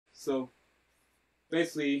So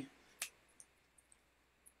basically,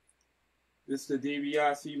 this is the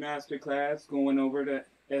Dibiase Masterclass going over the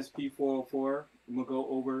SP404. I'm going to go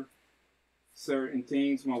over certain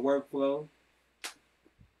things, my workflow,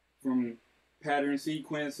 from pattern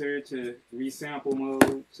sequencer to resample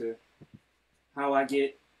mode to how I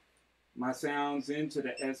get my sounds into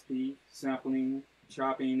the SP, sampling,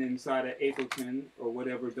 chopping inside of Ableton or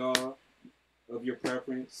whatever DAW of your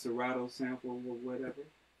preference, Serato sample or whatever.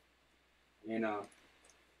 And I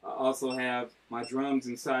also have my drums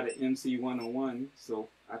inside of MC101, so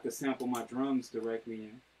I could sample my drums directly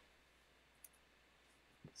in.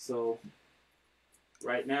 So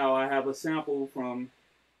right now I have a sample from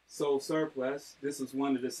Soul Surplus. This is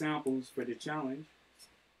one of the samples for the challenge.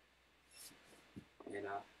 And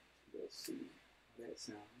let's see how that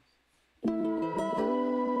sounds.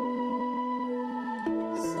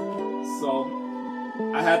 So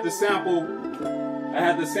I had the sample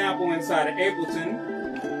inside of Ableton.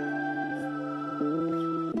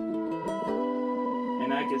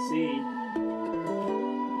 And I can see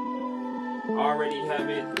I already have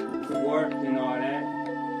it warped and all that.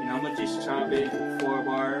 And I'm gonna just chop it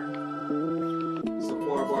 4-bar. It's a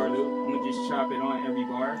 4-bar loop. I'm gonna just chop it on every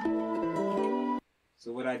bar.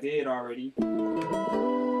 So what I did already, I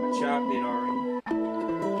chopped it already.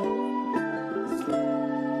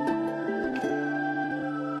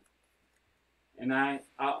 And I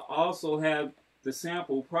also have the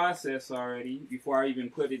sample process already before I even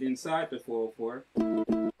put it inside the 404.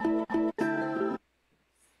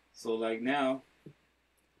 So like now,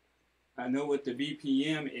 I know what the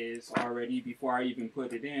BPM is already before I even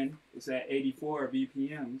put it in. It's at 84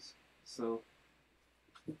 BPMs. So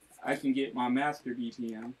I can get my master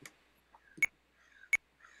BPM.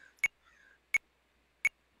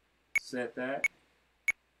 Set that.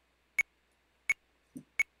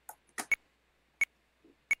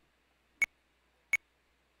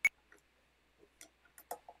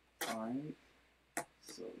 Alright.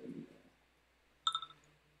 So let me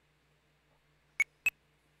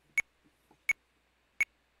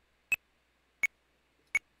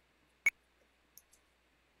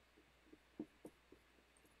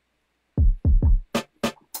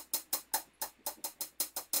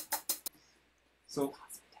So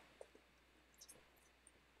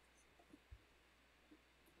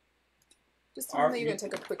just tell me you're gonna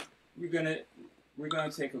take a quick. We're gonna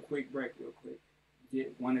take a quick break real quick.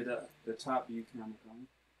 Get one of the top view camera going.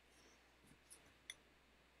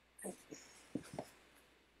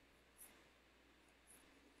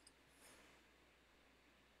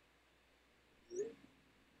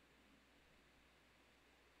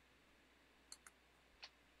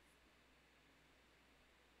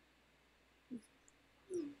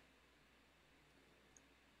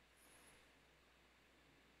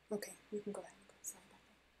 Okay, you can go ahead and go. Sorry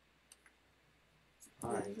about that.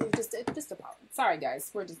 All right. Just a problem. Sorry,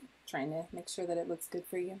 guys. We're just trying to make sure that it looks good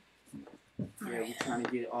for you. Yeah, we're trying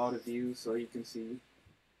to get all the views so you can see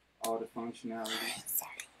all the functionality. Right,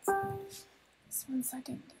 sorry. Just 1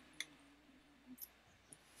 second.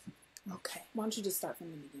 Okay. Why don't you just start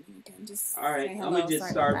from the beginning again? Just all right. I'm gonna just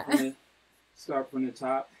start from the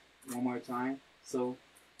top one more time. So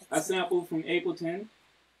I sampled from Ableton.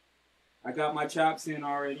 I got my chops in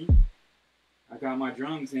already. I got my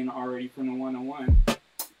drums in already from the 101.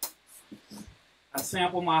 I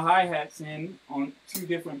sample my hi-hats in on 2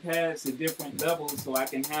 different pads at different levels so I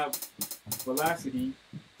can have velocity.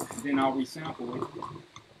 Then I'll resample it.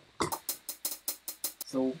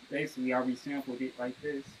 So basically I resampled it like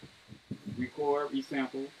this. Record,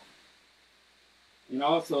 resample. And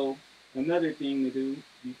also another thing to do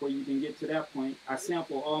before you can get to that point, I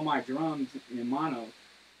sample all my drums in mono.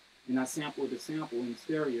 And I sample the sample in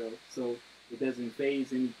stereo so it doesn't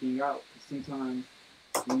phase anything out. Sometimes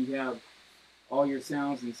when you have all your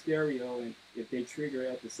sounds in stereo and if they trigger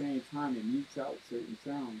at the same time, it mutes out certain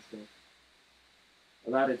sounds. So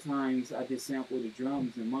a lot of times I just sample the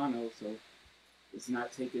drums in mono so it's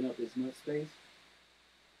not taking up as much space.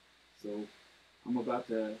 So I'm about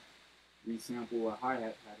to resample a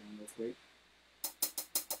hi-hat pattern real quick.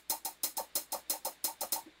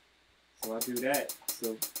 So I do that.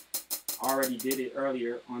 So I already did it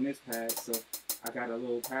earlier on this pad, so I got a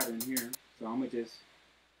little pattern here. So I'm gonna just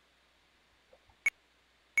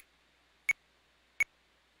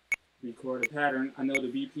record a pattern. I know the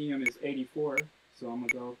BPM is 84, so I'm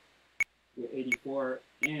gonna go with 84,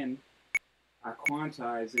 and I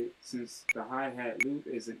quantize it since the hi-hat loop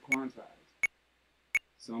isn't quantized.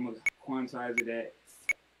 So I'm gonna quantize it at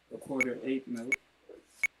a 1/4 note,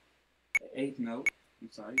 eighth note.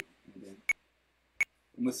 I'm sorry, and then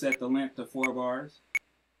I'm going to set the length to 4 bars.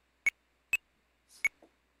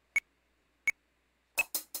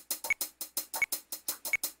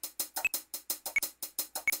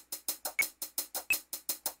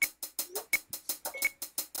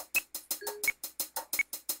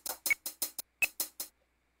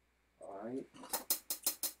 Alright.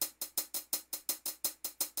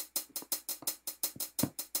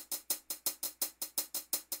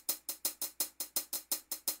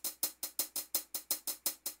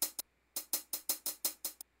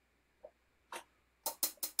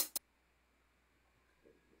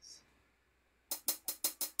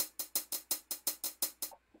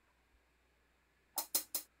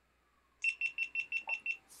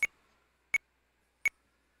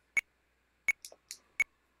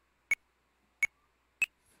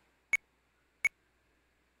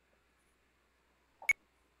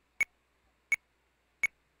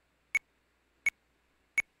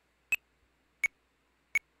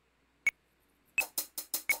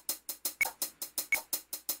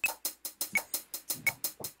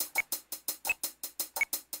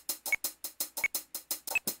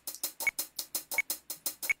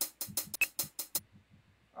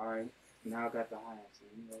 Alright, now I got the hi-hats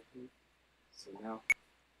in real quick. So now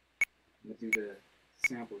I'm gonna do the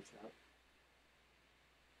sample chop.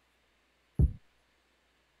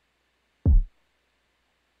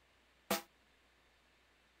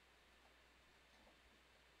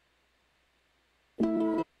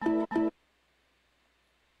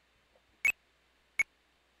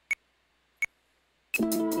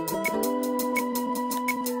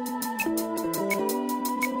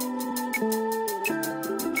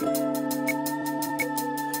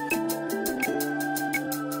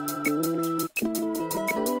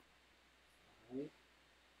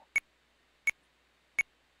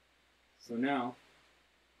 So now,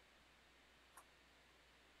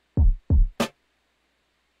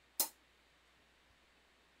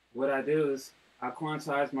 what I do is I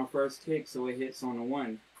quantize my first kick so it hits on the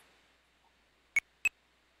 1.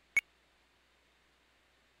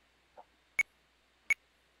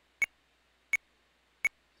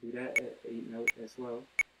 Do that at 8 note as well.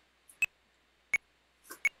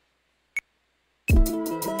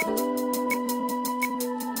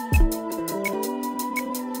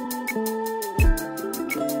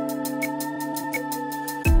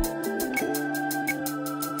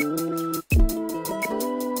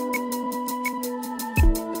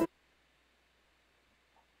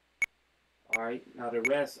 Alright, now the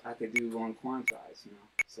rest I could do on quantize now.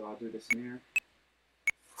 So I'll do the snare.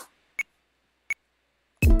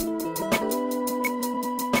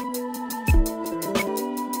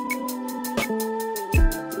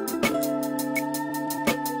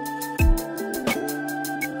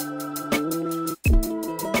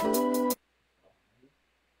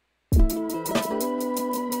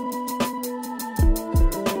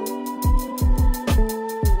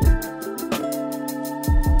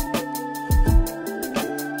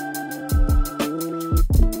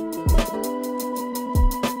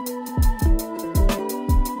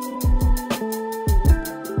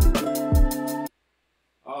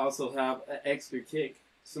 Also have an extra kick.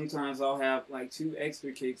 Sometimes I'll have like 2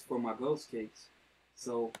 extra kicks for my ghost kicks,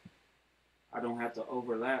 so I don't have to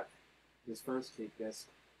overlap this first kick that's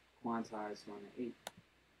quantized on the 8.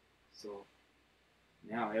 So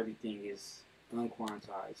now everything is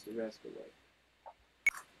unquantized the rest of the way.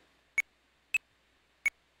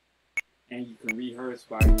 And you can rehearse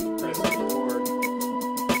by pressing record.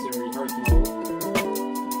 It's in rehearse mode.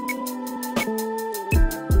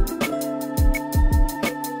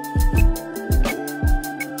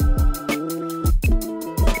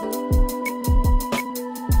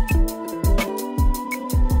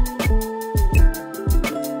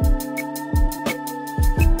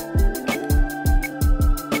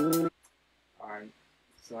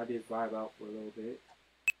 So I did vibe out for a little bit.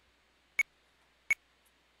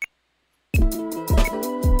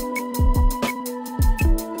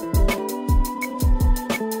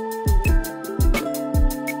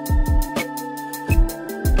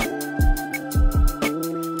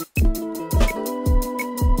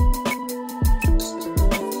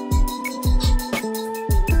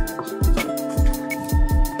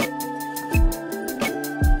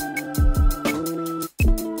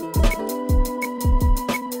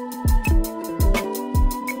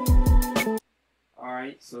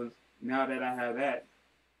 So now that I have that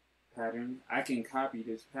pattern, I can copy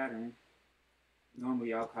this pattern.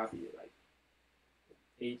 Normally I'll copy it like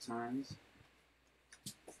 8 times.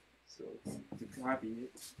 So to copy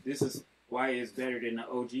it, this is why it's better than the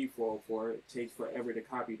OG 404. It takes forever to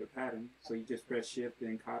copy the pattern. So you just press shift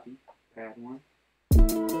and copy pad 1.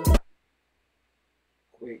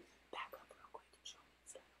 Quick. Back up real quick and show me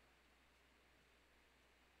stuff.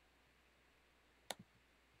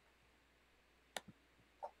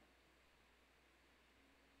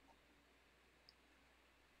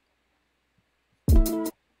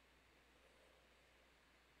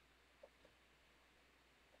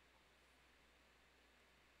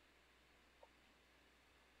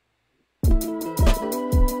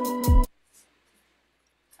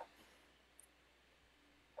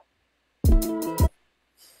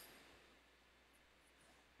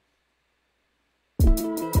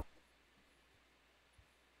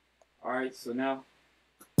 Alright, so now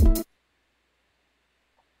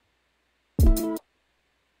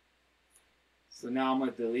I'm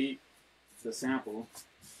gonna delete the sample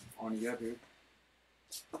on the other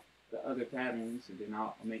patterns, and then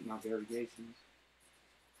I'll make my variations.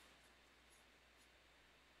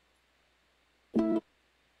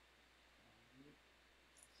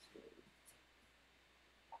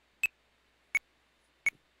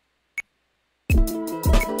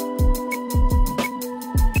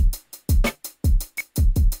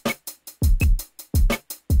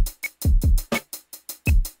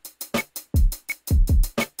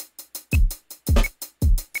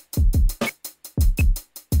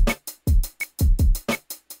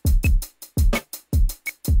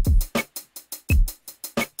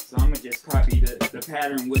 So I'm gonna just copy the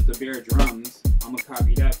pattern with the bare drums. I'm gonna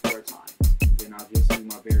copy that 4 times. Then I'll just do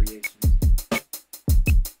my variations.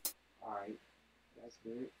 Alright, that's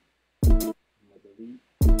good. I'm gonna delete.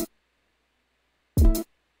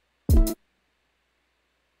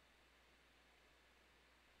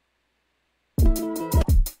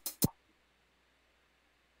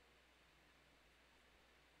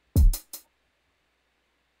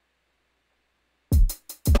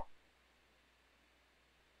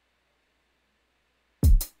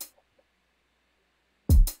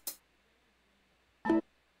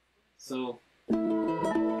 So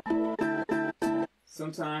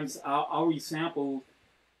sometimes I'll resample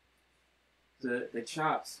the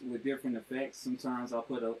chops with different effects. Sometimes I'll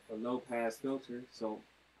put a low pass filter. So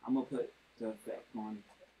I'm gonna put the effect on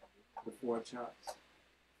the 4 chops.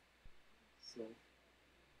 So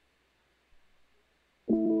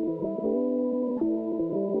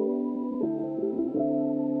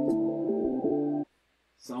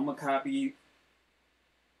I'm gonna copy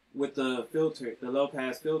with the filter, the low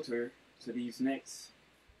pass filter, to these next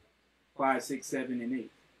 5, 6, 7, and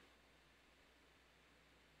 8.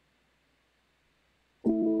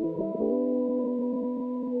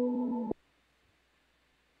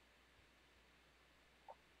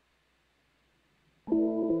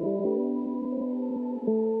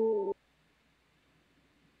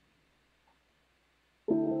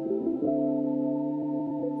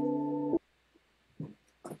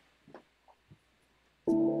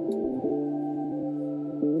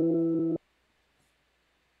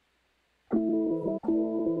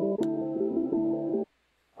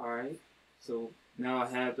 Alright, so now I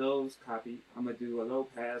have those copied. I'm going to do a low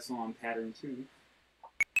pass on pattern 2.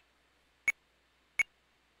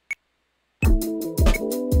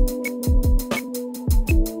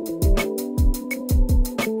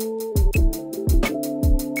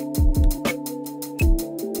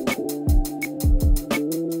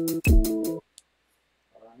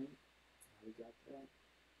 Alright, we got that.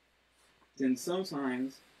 Then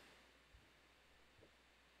sometimes,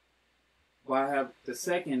 while I have the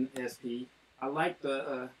second SP, I like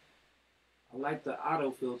the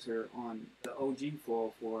auto filter on the OG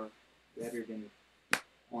 404 better than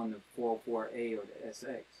on the 404A or the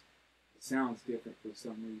SX. It sounds different for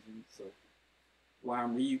some reason. So while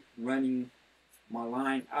I'm running my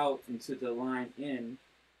line out into the line in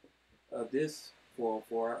of this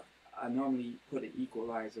 404, I normally put an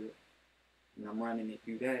equalizer and I'm running it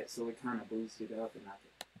through that, so it kind of boosts it up and I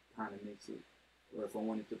can kind of mix it. Or if I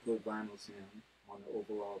wanted to put vinyl sound on the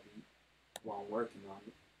overall beat while I'm working on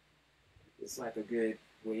it, it's like a good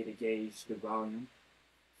way to gauge the volume.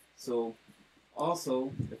 So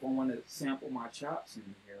also, if I want to sample my chops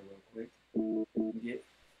in here real quick and get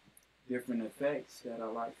different effects that I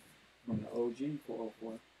like from the OG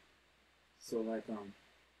 404. So like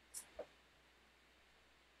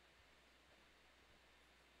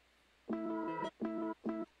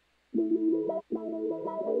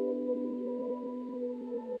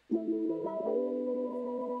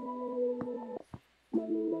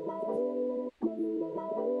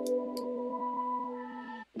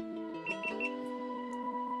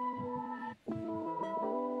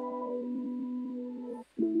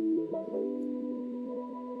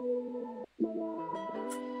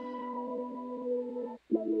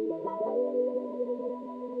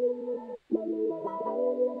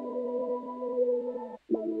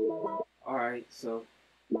alright, so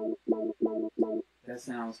that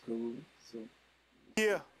sounds cool. So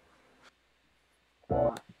yeah,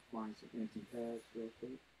 find some empty pads real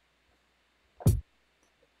quick.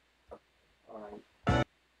 Alright,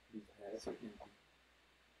 these pads are empty.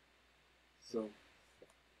 So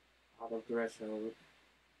auto threshold.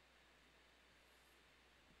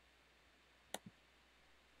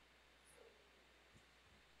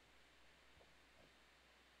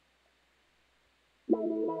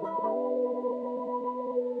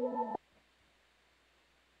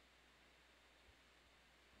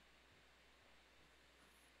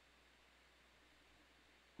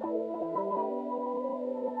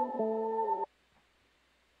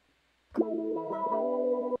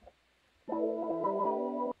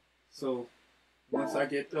 So once I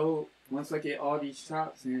get all these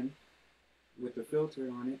chops in with the filter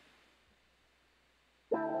on it,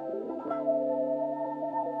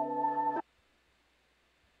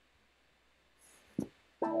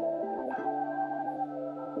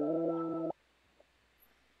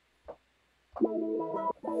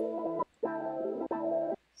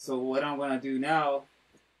 so what I'm gonna do now,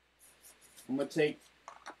 I'm gonna take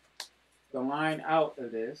the line out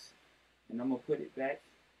of this and I'm gonna put it back.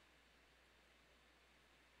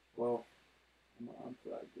 Well, I'm gonna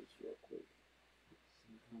unplug this real quick.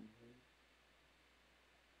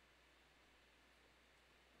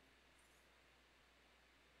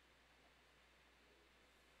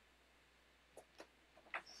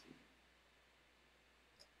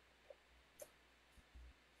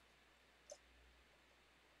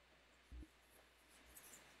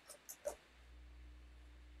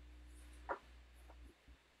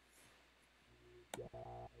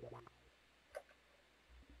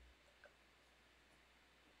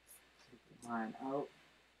 Take the line out.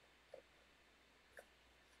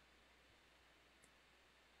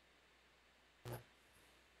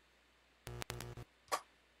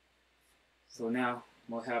 So now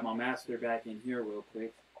I'm gonna have my master back in here real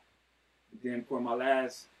quick. Then for my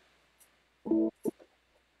last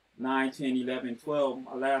 9, 10, 11, 12,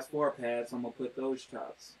 my last 4 pads, I'm gonna put those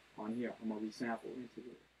chops on here. I'm gonna resample into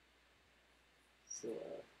it. So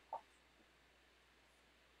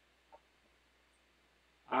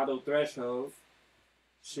auto threshold,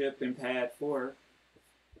 shift and pad 4.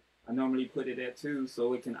 I normally put it at 2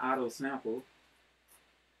 so it can auto sample.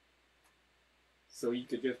 So you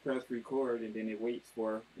could just press record and then it waits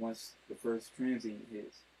for once the first transient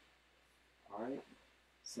hits. Alright,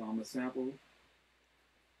 so I'm gonna sample.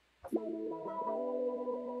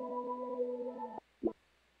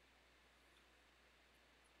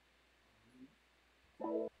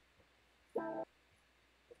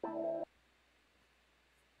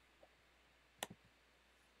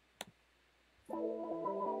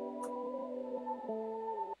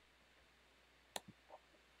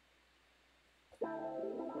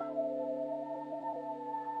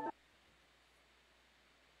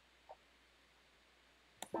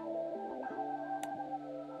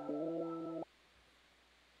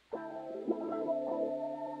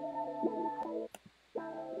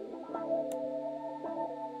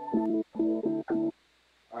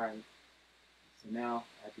 Alright, so now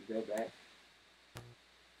I can go back.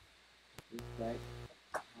 Back.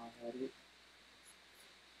 I'll have it.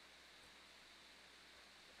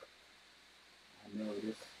 I know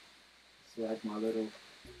this. It's like my little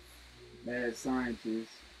mad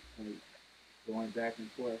scientist, like going back and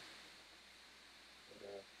forth.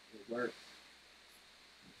 But it works.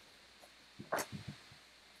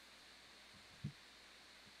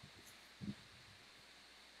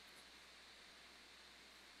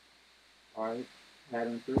 Alright,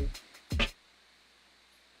 pattern 3.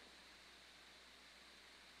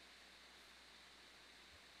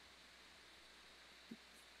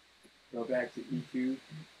 Go back to EQ,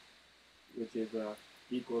 which is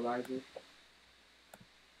equalizer,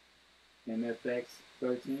 and FX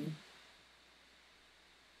 13.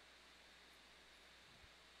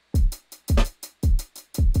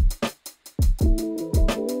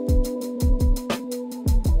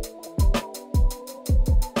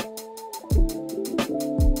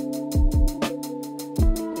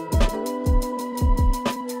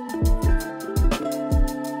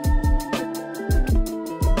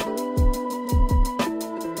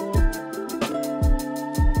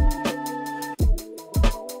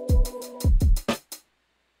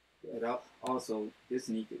 Also, this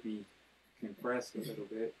needs to be compressed a little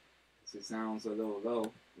bit because it sounds a little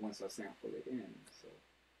low once I sample it in. So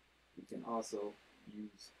you can also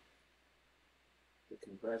use the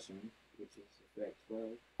compression, which is effect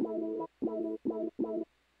 12.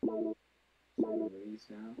 Turn the release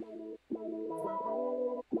down.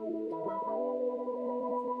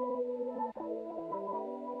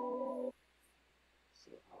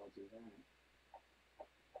 So I'll do that.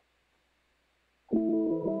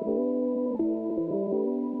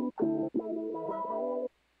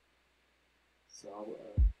 So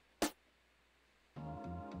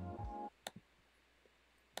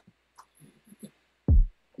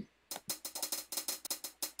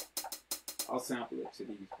I'll sample it to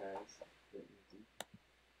these pads.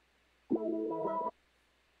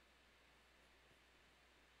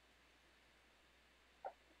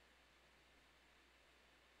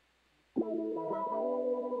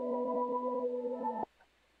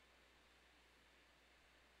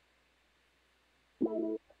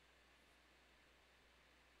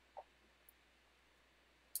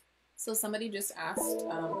 So somebody just asked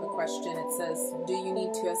a question. It says, do you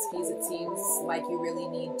need two SPs? It seems like you really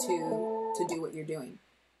need to do what you're doing.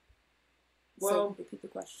 Well, so repeat the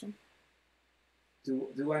question.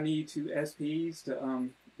 Do I need two SPs to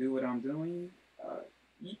do what I'm doing?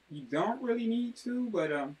 You don't really need to,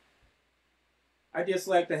 but I just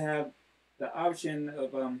like to have the option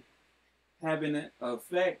of having an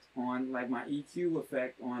effect on, like my EQ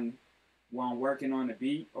effect on while I'm working on the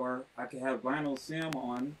beat, or I could have vinyl sim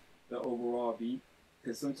on the overall beat,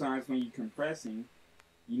 because sometimes when you're compressing,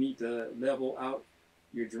 you need to level out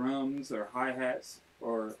your drums or hi-hats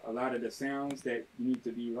or a lot of the sounds that you need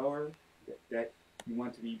to be lower, that you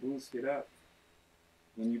want to be boosted up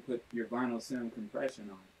when you put your vinyl sim compression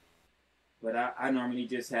on. But I normally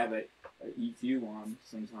just have a EQ on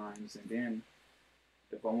sometimes, and then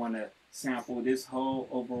if I want to sample this whole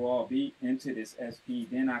overall beat into this SP,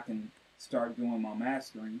 then I can start doing my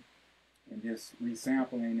mastering and just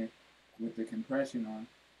resampling it with the compression on.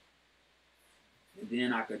 And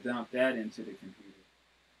then I could dump that into the computer.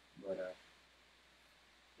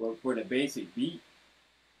 But for the basic beat,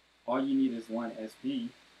 all you need is one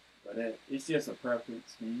SP. But it's just a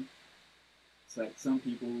preference thing. It's like some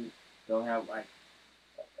people, they'll have like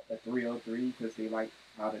a 303 because they like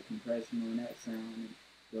how the compression on that sound, and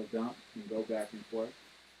they'll dump and go back and forth.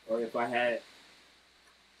 Or if I had,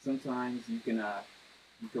 sometimes you can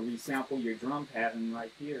resample your drum pattern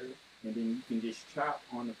right here, and then you can just chop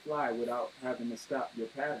on the fly without having to stop your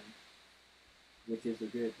pattern, which is a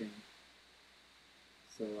good thing.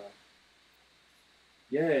 So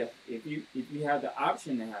yeah, if you have the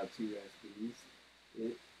option to have two SPs,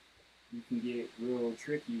 you can get real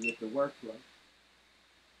tricky with the workflow.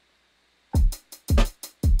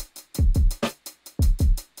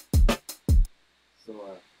 So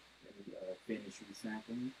let me finish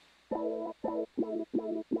resampling.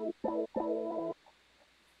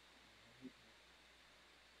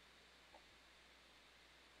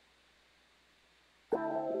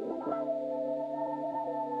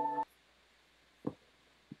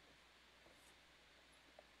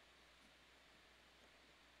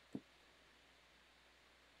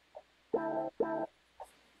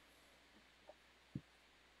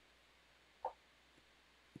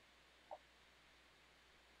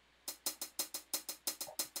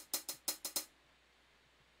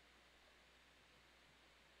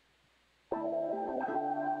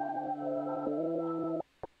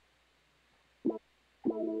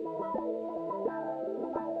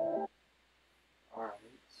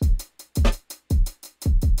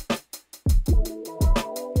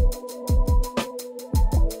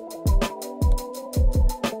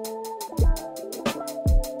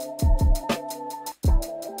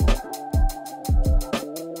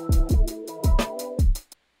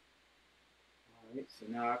 So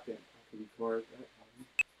now I can record that.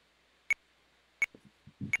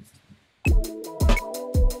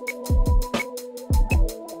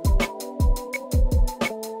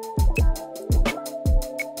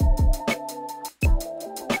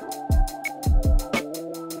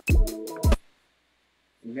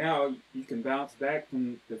 Now you can bounce back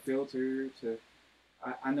from the filter to,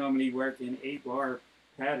 I normally work in 8-bar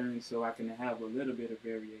patterns, so I can have a little bit of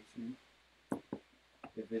variation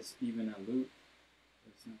if it's even a loop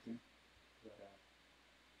or something. But,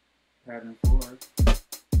 pattern 4.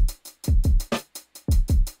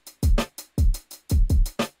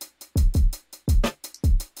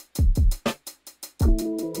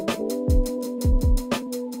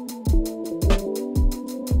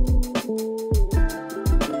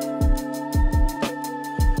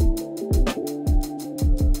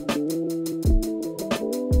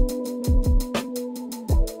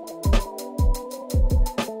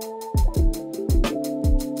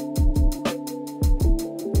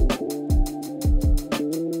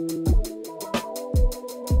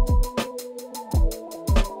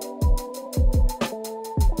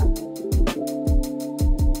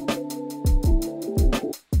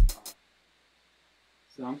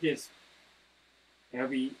 So I'm just,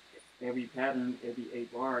 every pattern, every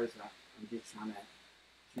 8 bars, I'm just trying to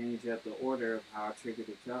change up the order of how I trigger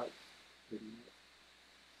the chops, pretty much.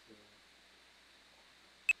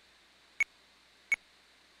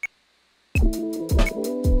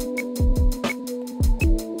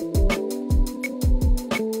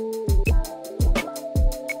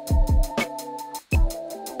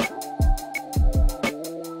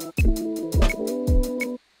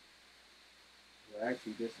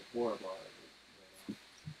 Actually, just a 4 bar.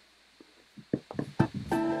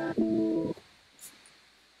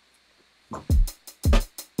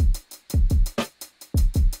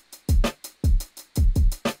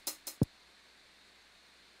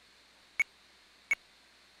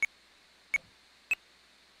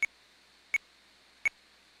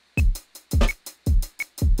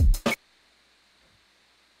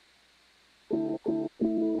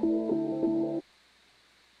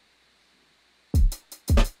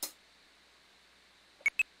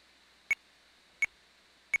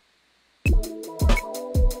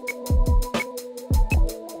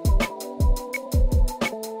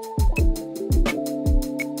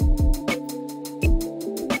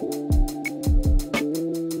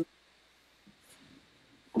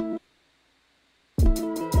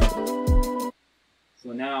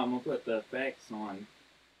 now I'm gonna put the effects on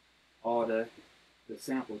all the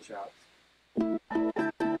sample chops.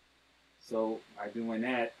 So by doing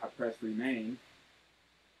that, I press remain.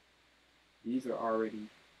 These are already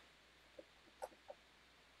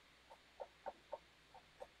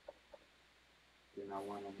then I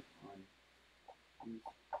want them on these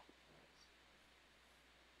chops.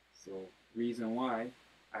 So reason why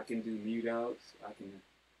I can do mute outs, I can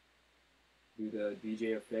do the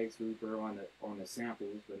DJ effects looper on the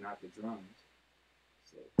samples, but not the drums.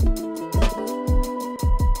 So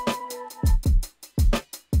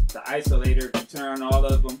the isolator can turn all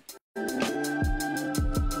of them.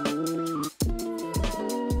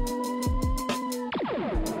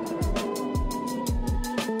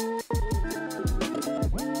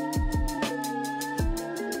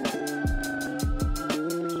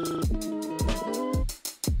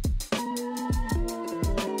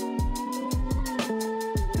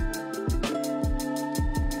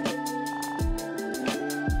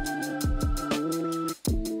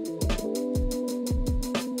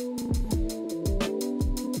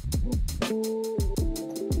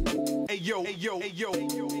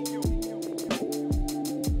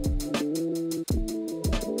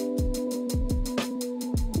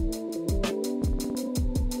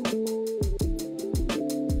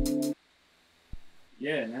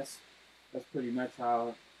 Yeah, and that's pretty much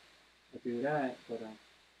how I do that. But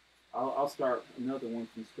I'll start another one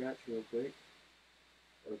from scratch real quick,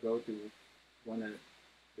 or go through one of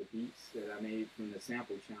the beats that I made from the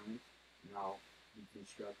sample challenge, and I'll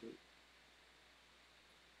deconstruct it.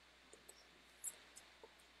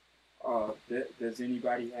 Does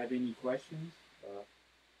anybody have any questions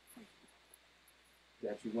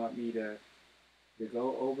that you want me to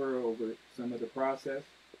go over some of the process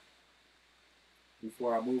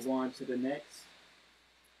before I move on to the next?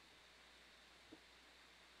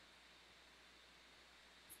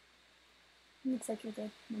 Looks like you're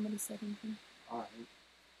good. Nobody said anything. All right.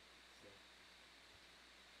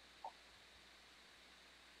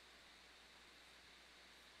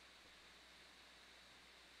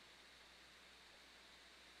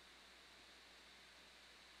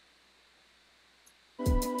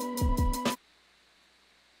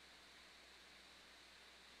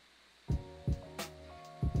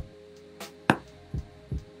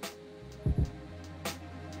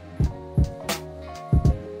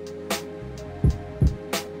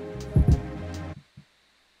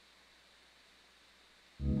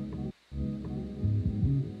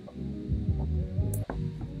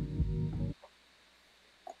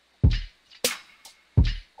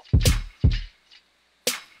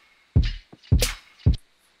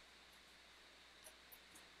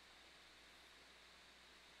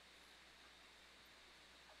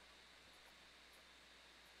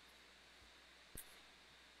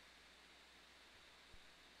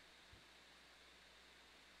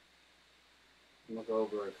 I'm going to go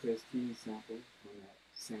over a Chris Key sample on that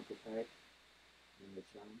sample pack in the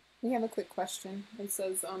channel. We have a quick question. It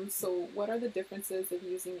says, so what are the differences of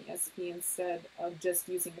using the SP instead of just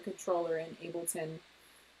using a controller in Ableton,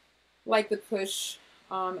 like the push,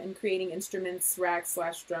 and creating instruments, racks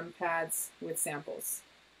 / drum pads with samples?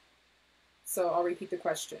 So I'll repeat the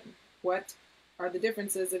question. What are the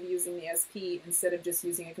differences of using the SP instead of just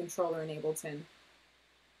using a controller in Ableton?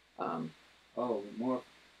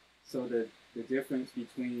 So the difference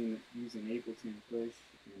between using Ableton Push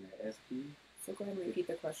and the SP. So go ahead and repeat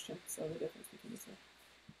the question. So the difference between the two.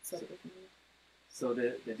 So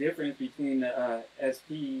the difference between the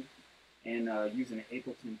SP and using an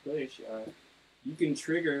Ableton Push, you can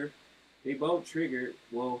trigger. They both trigger.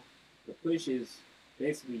 Well, the push is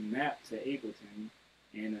basically mapped to Ableton,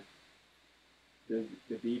 and the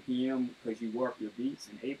BPM, because you work your beats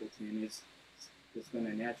in Ableton, it's going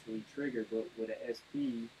to naturally trigger. But with an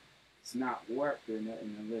SP, it's not worked or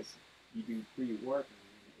nothing unless you do pre-work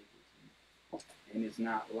in Ableton, and it's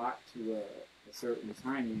not locked to a certain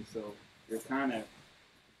timing. So you're kind of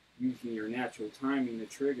using your natural timing to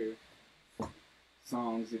trigger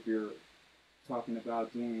songs if you're talking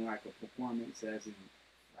about doing like a performance, as in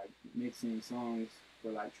like mixing songs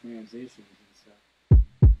for like transitions and stuff.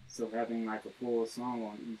 So having like a full song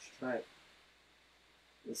on each track,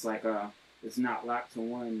 it's like it's not locked to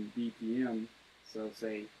one BPM. So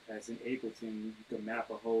say as in Ableton, you can map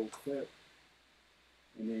a whole clip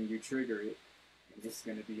and then you trigger it and it's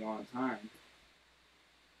going to be on time.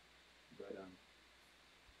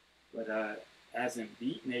 But as in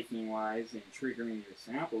beat making wise and triggering your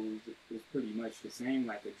samples, it's pretty much the same.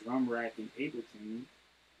 Like a drum rack in Ableton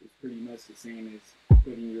is pretty much the same as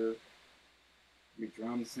putting your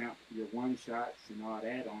drum sample, your one shots and all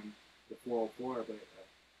that on the 404. But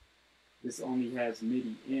this only has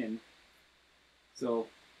MIDI in. So,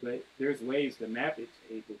 but there's ways to map it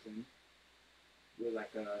to Ableton with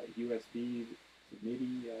like a USB to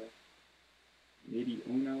MIDI, MIDI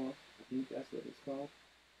Uno, I think that's what it's called.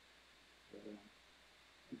 But,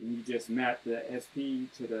 and you just map the SP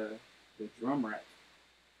to the drum rack.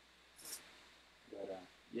 But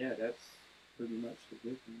yeah, that's pretty much the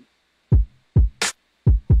difference.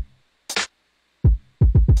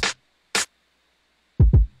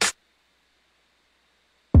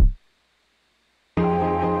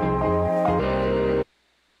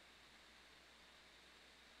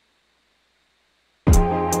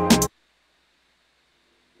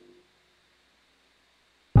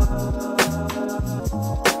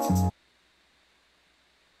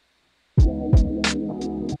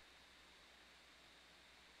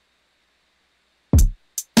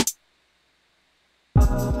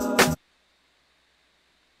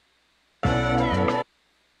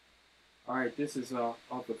 Alright, this is off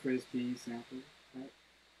a Chris P sample, right? Let's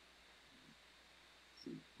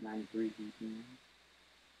see, 93 BPM.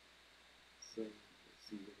 So let's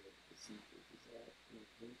see where the samples is at real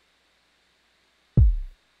quick.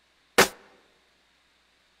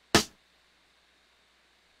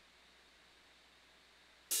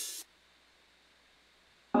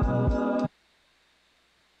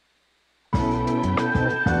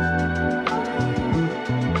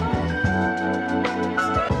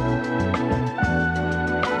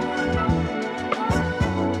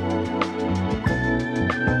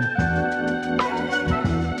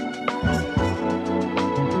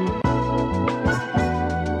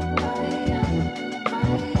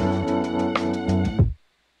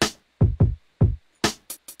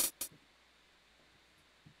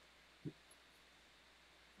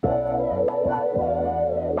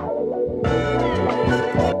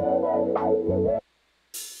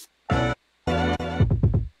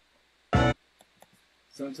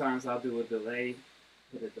 Sometimes I'll do a delay,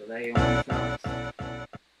 put a delay on chops.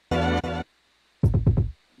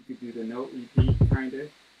 You could do the note repeat, kind of,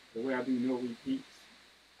 the way I do note repeats.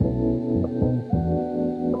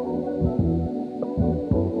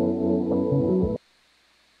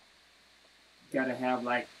 You gotta have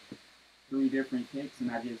like 3 different kicks,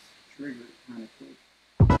 and I just trigger it kind of quick.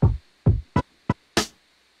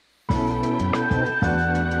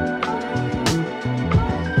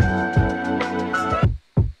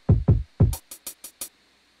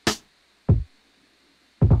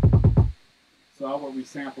 So I will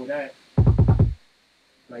resample that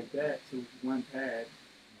like that to one pad.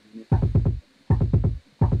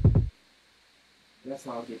 That's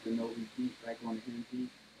how I'll get the note repeat, like on the MP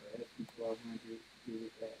or SP1200. Do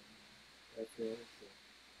with that. That's it.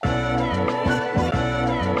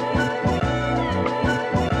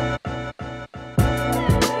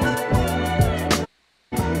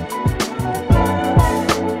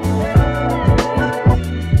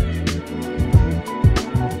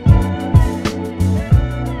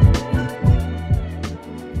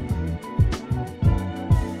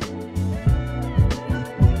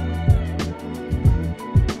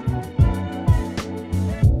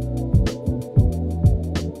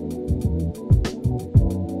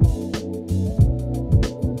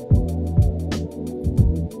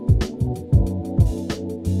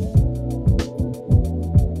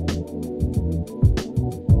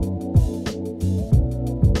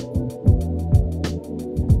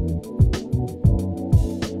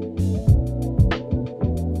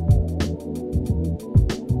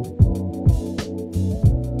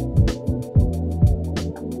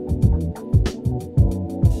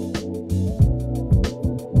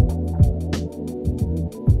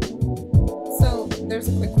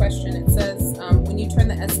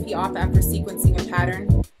 Off after sequencing a pattern.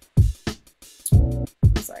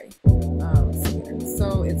 Sorry.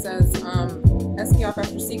 So it says SP off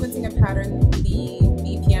after sequencing a pattern, the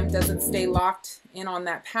BPM doesn't stay locked in on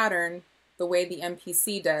that pattern the way the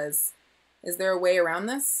MPC does. Is there a way around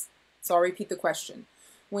this? So I'll repeat the question.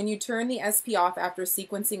 When you turn the SP off after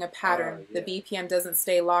sequencing a pattern, the BPM doesn't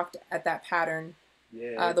stay locked at that pattern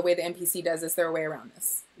the way the MPC does. Is there a way around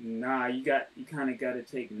this? Nah, you kind of got to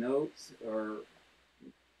take notes, or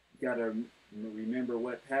gotta remember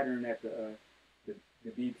what pattern that the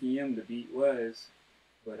BPM the beat was,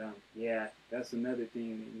 but yeah, that's another thing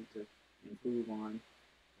we need to improve on.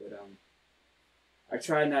 But I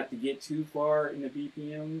try not to get too far in the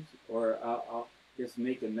BPMs, or I'll just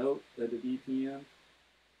make a note of the BPM,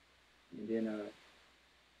 and then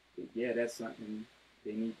yeah, that's something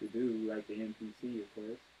they need to do, like the MPC, of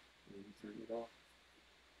course, and you turn it off.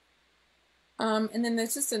 And then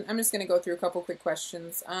there's I'm just going to go through a couple quick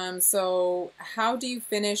questions. So how do you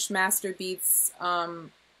finish master beats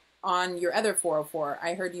on your other 404.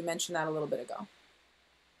 I heard you mention that a little bit ago.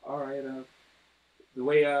 All right. The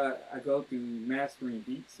way I go through mastering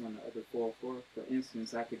beats on the other 404, for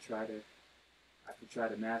instance, I could try to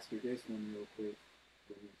master this one real quick.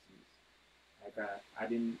 For instance, like I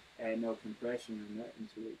didn't add no compression or nothing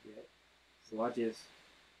to it yet, so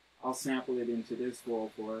I'll sample it into this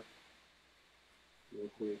 404 real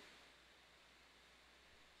quick.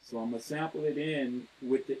 So I'm gonna sample it in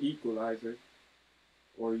with the equalizer,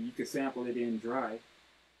 or you could sample it in dry.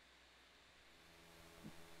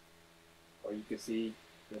 Or you can see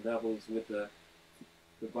the levels with the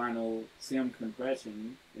vinyl sim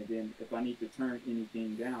compression, and then if I need to turn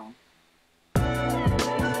anything down, so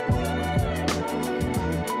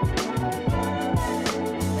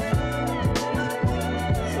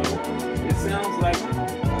it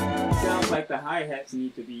sounds like the hi-hats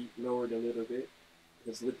need to be lowered a little bit,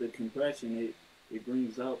 because with the compression it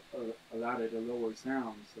brings up a lot of the lower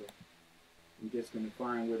sounds. So I'm just going to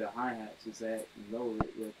find where the hi-hats is at and lower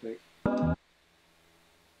it real quick.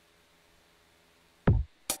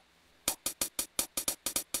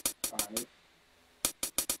 Alright.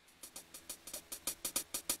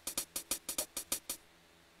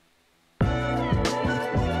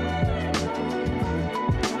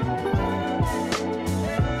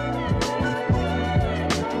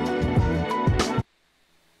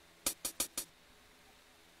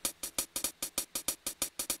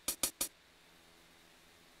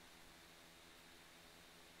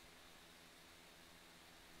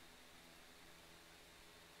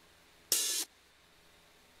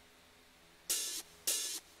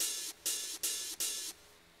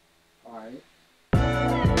 Alright.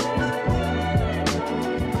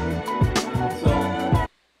 So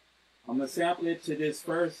I'm gonna sample it to the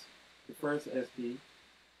first SP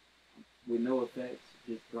with no effects,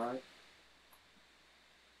 just dry.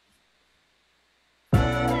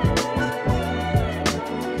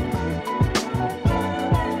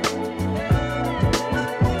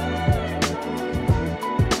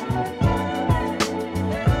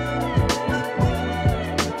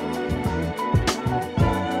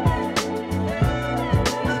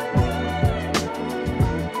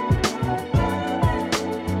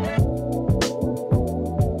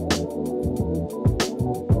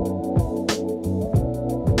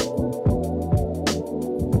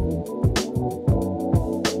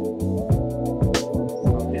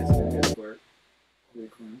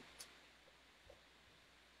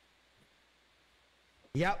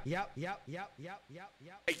 Yep.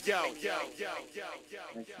 Hey, yo.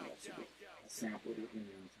 Sampled it in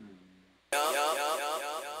your time.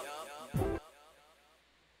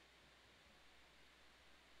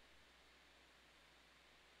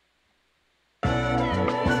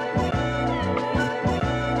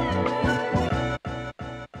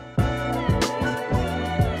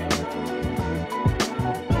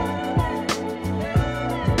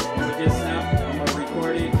 I'm gonna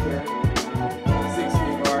record it for 60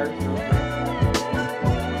 bars real quick.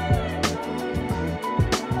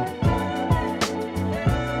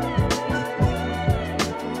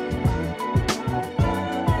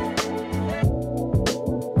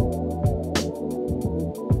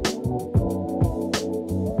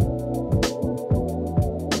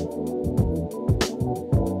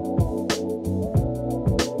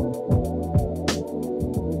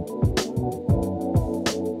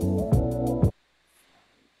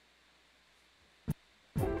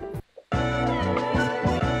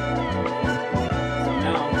 So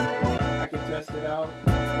now I can test it out.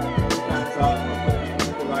 Sometimes I'll put the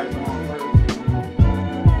equalizer on first.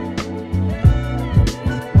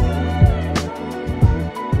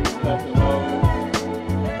 Boost up the low,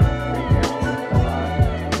 bring down some of the high.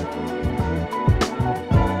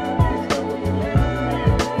 Boost up a little bit of the mid.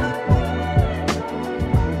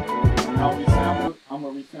 Now I'm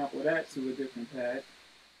gonna resample that to a different pad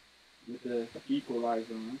with the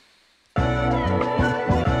equalizer on.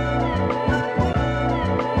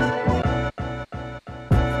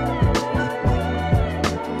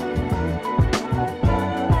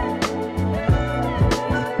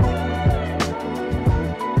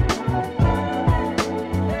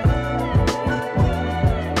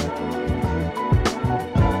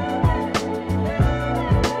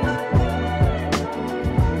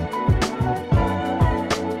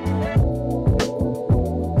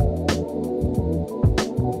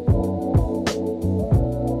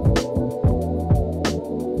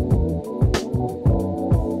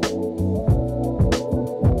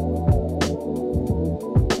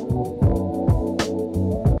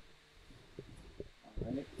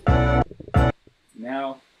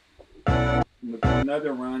 Now, I'm going to do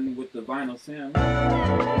another run with the vinyl sim.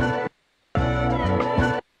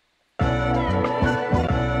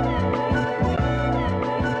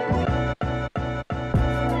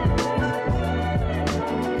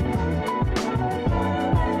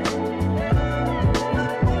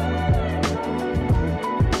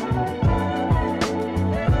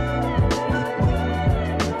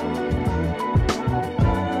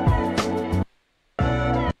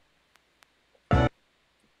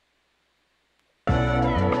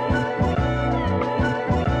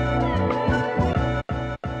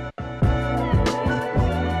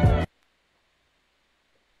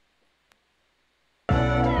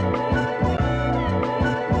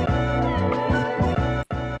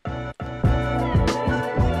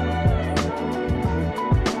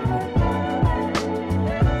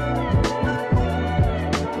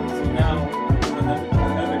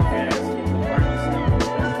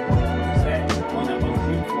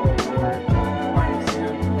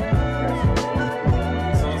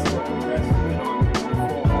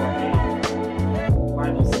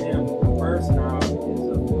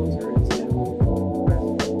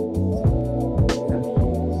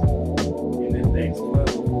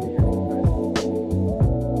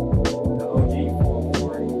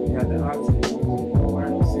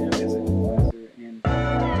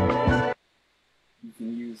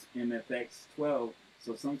 affects 12.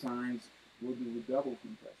 So sometimes we'll do a double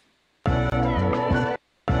compression.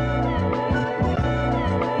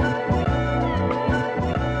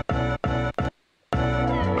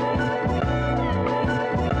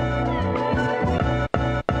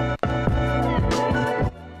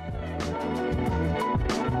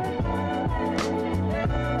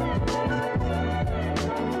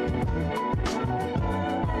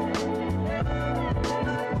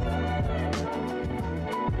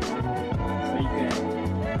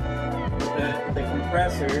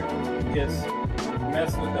 Compressor, just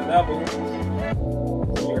mess with the levels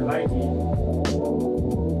to your liking.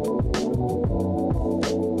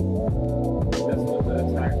 That's what the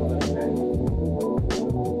attack will affect.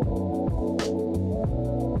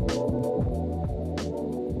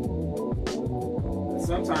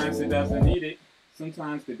 Sometimes it doesn't need it.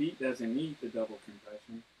 Sometimes the beat doesn't need the double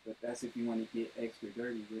compression, but that's if you want to get extra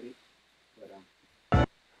dirty with it. But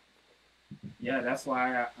yeah, that's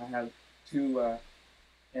why I have two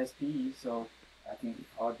SPs, so I can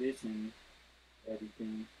audition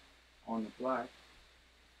everything on the fly.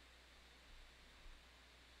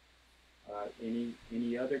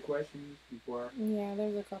 Any other questions before? Yeah,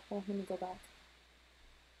 there's a couple. Let me go back.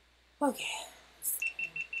 Okay.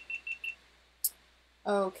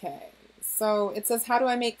 Okay. So it says, how do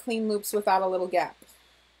I make clean loops without a little gap?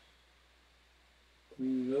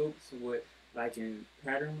 Clean loops with, like in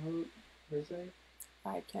pattern mode, per se?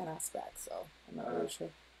 I can't ask back, so I'm not really sure.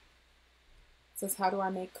 It says, how do I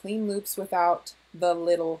make clean loops without the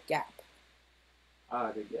little gap?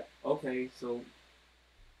 The gap. Okay, so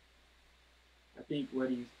I think what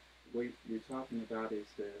you're talking about is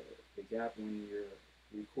the gap when you're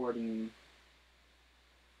recording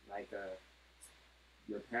like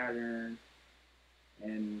your pattern,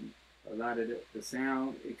 and a lot of the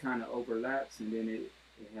sound, it kind of overlaps, and then it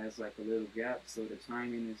has like a little gap, so the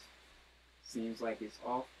timing seems like it's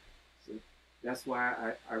off. So that's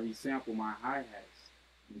why I resample my hi-hats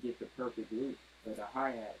and get the perfect loop for the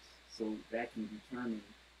hi-hats, so that can determine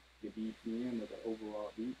the BPM of the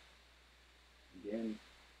overall beat. And then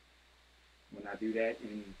when I do that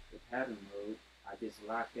in the pattern mode, I just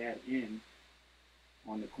lock that in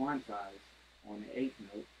on the quantize on the 8th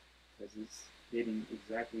note, because it's hitting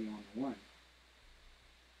exactly on the 1.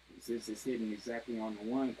 Since it's hitting exactly on the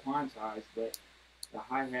 1 quantized, but the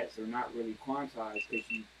hi-hats are not really quantized because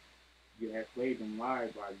you have played them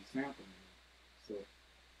live by resampling them. So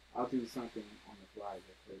I'll do something on the fly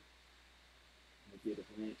real quick. I'm gonna get a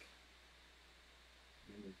blank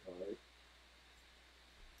memory card.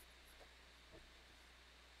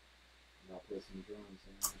 And I'll put some drums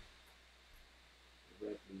in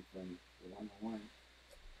directly from the 101.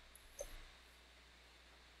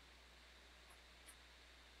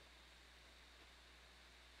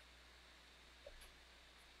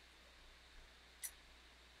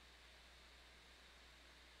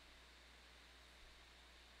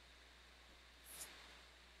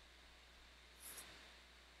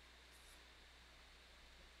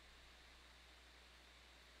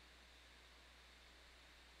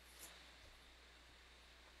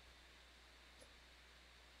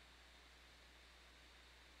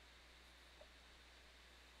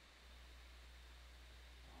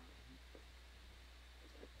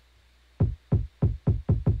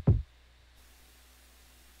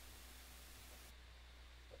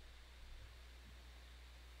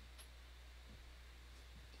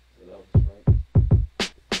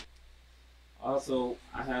 Also,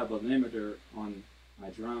 I have a limiter on my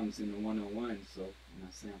drums in the 101, so when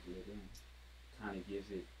I sample it in, kind of gives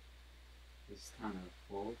it this kind of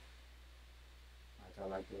full. Like I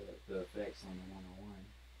like the effects on the 101.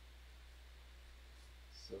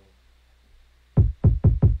 So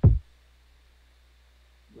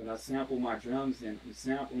when I sample my drums, and I'm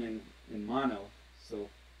sampling in mono, so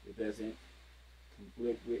it doesn't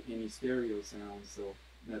conflict with any stereo sounds, so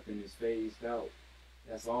nothing is phased out.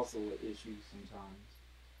 That's also an issue sometimes.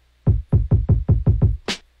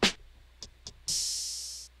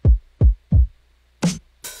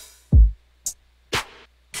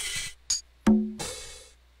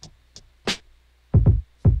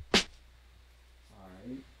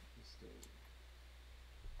 Alright,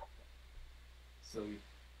 so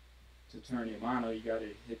to turn it mono, you gotta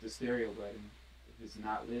hit the stereo button. If it's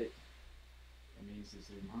not lit, it means it's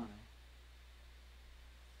in mono.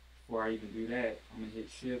 Before I even do that, I'm gonna hit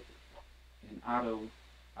shift and auto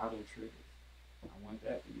trigger. I want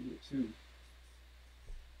that to be it too.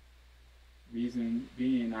 Reason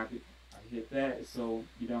being, I hit that so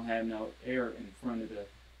you don't have no air in front of the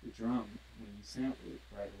drum when you sample it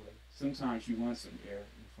right away. Sometimes you want some air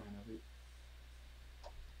in front of it.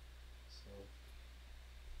 So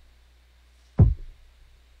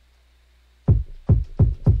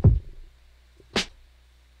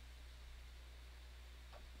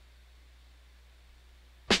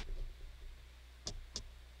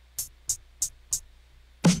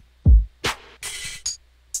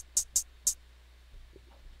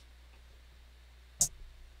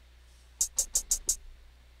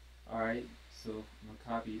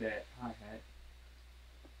that hi-hat.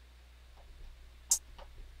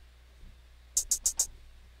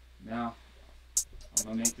 Now, I'm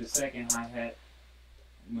going to make the second hi-hat.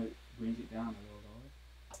 I'm going to bring it down a little lower.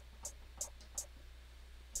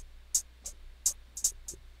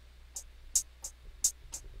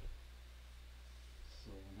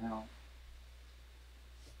 So now,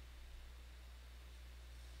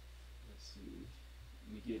 let's see.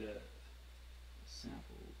 Let me get a sample.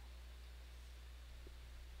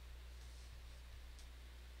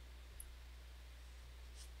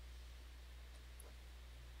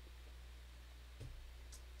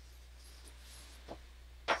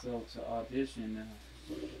 So to audition,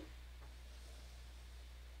 this way.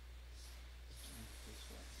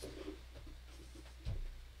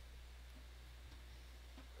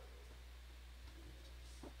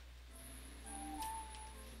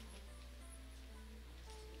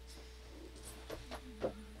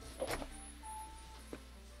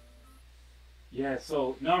 Yeah,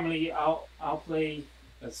 so normally I'll play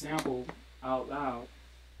a sample out loud.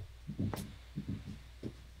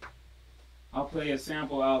 I'll play a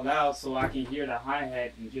sample out loud so I can hear the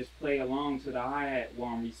hi-hat and just play along to the hi-hat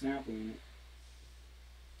while I'm resampling it.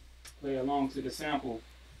 Play along to the sample.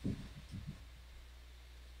 I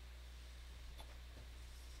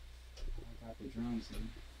got the drums in,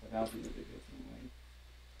 but I'll do it a different way.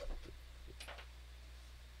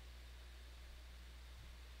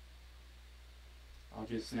 I'll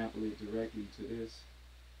just sample it directly to this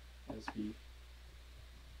SP.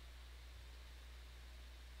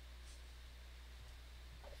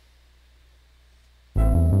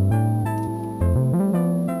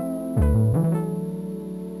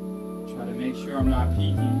 Make sure I'm not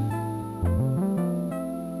peaking.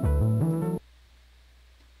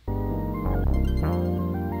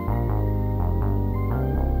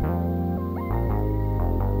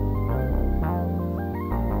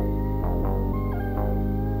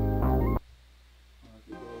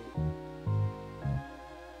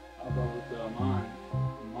 I'll go with the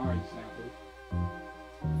Mari sample.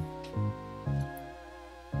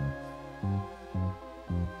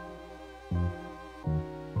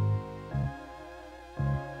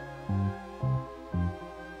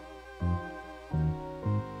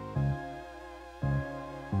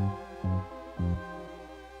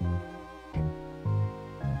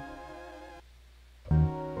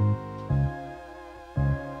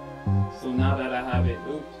 So now that I have it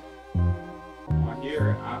looped on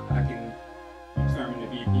here, I can determine the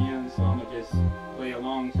BPM, so I'm going to just play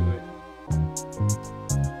along to it.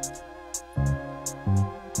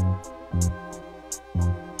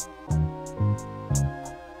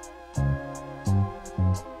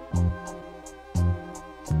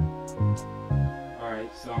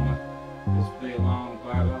 Alright, so I'm going to just play along,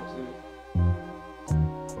 vibe out to it.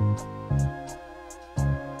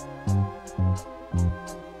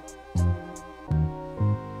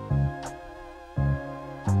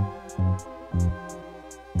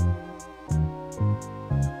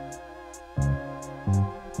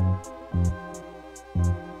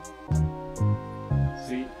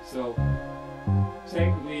 So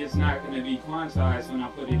technically it's not going to be quantized when I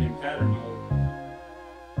put it in pattern mode.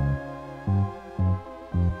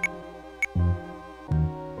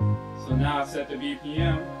 So now I set the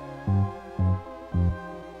BPM.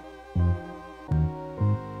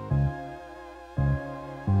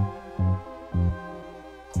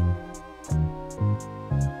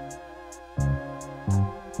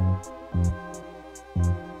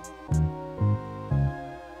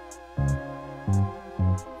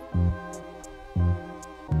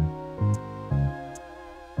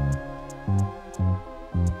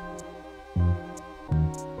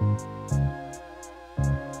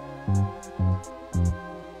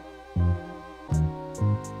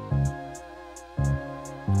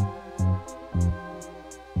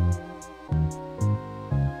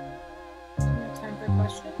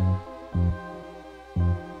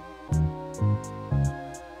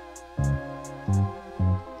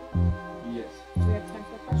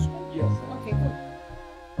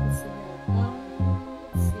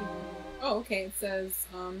 Okay, it says,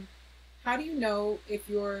 how do you know if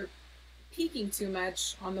you're peaking too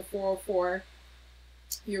much on the 404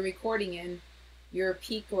 you're recording in? Your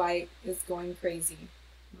peak light is going crazy.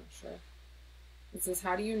 I'm not sure. It says,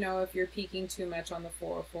 how do you know if you're peaking too much on the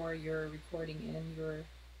 404 you're recording in? Your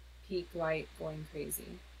peak light going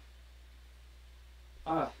crazy.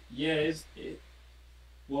 Yeah, it's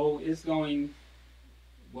going,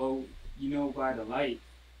 well, you know, by the light,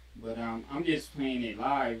 but I'm just playing it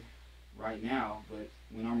live right now, but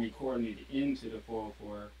when I'm recording it into the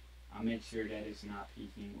 404, I make sure that it's not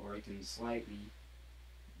peaking, or it can slightly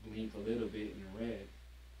blink a little bit in the red.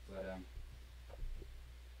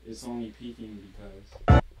 it's only peaking because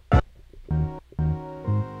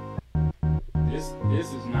this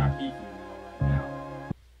is not peaking though right now.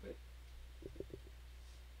 But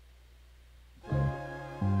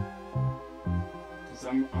because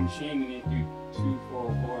I'm chaining it through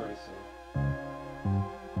 244, so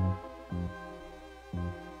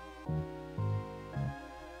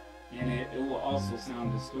and it will also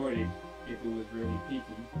sound distorted if it was really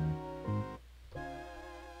peaking.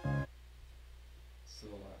 So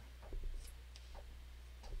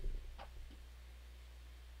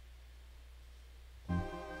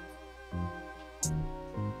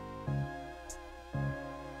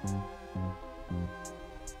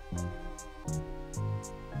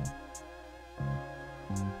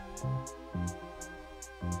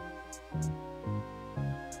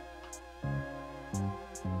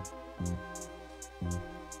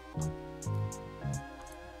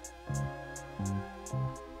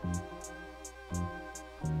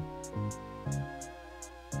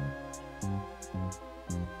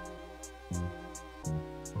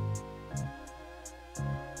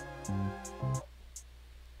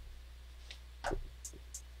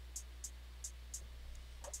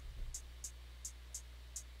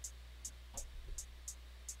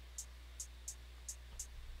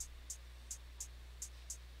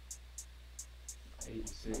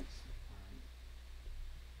 '86, alright,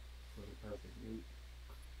 for the perfect loop.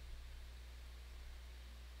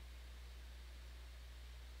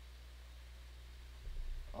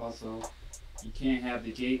 Also, you can't have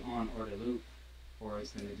the gate on or the loop, or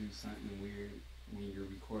it's going to do something weird when you're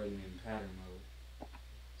recording in pattern mode.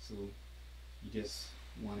 So you just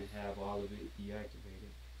want to have all of it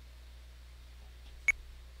deactivated.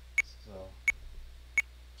 So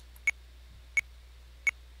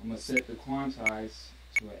I'm going to set the quantize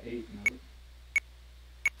to an 8 note,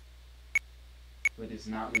 but it's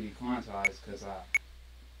not really quantized because I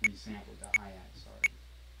resampled the hi-hats already.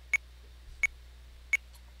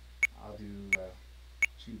 I'll do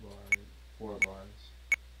 2 bars, 4 bars,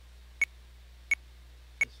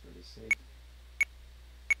 just for the sake.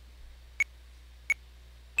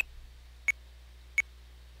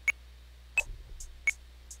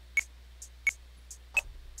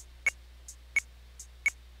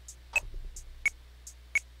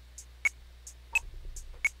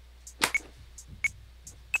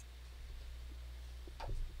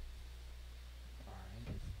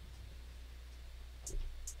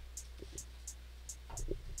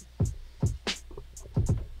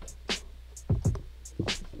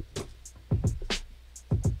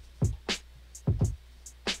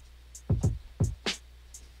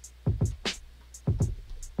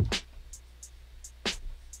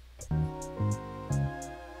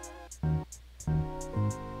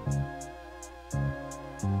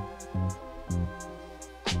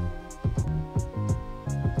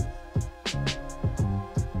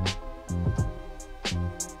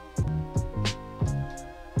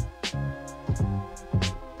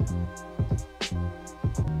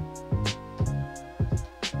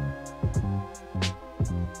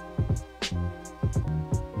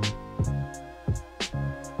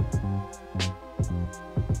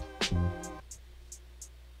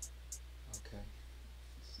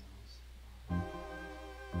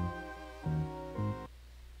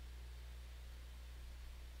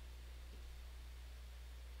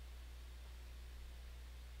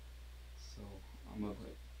 I'm going to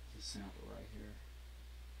put the sample right here.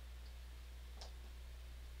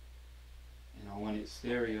 And I want it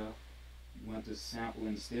stereo. You want the sample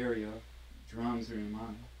in stereo. Drums are in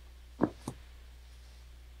mono.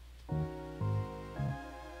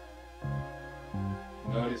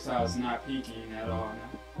 Notice how it's not peaking at all now.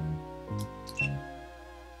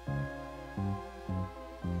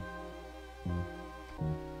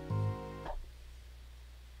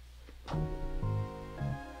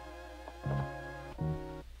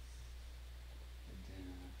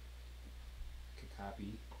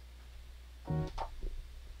 Copy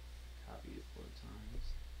it 4 times.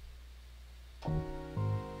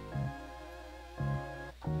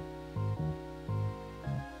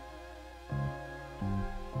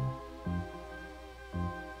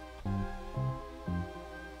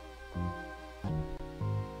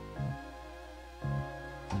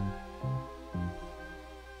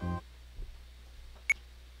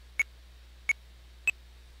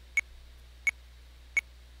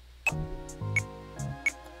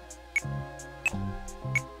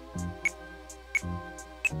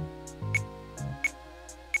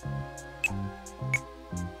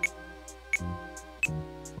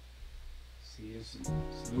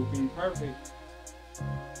 It's looping perfect.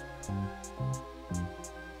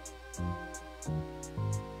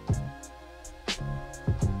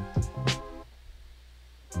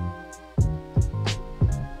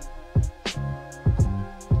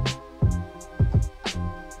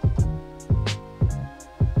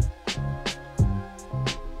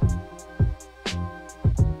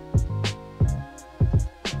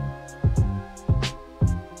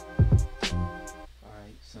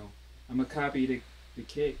 copy the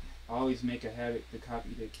kick. I always make a habit to copy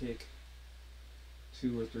the kick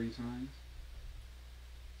 2 or 3 times.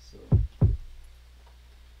 So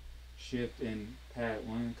shift and pad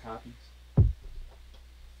 1 copies.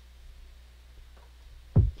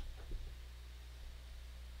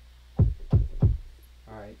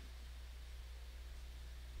 Alright.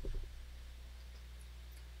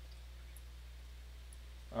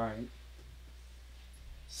 Alright.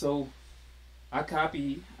 So I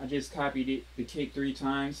just copied the kick 3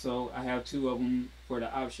 times, so I have 2 of them for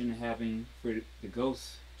the option of having for the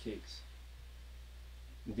ghost kicks.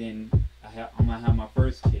 Then I'm gonna have my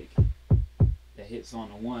first kick that hits on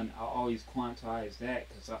the 1. I always quantize that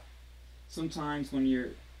because sometimes when you're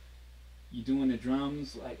doing the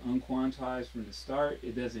drums like unquantized from the start,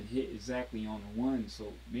 it doesn't hit exactly on the 1.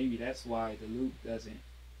 So maybe that's why the loop doesn't,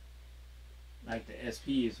 like the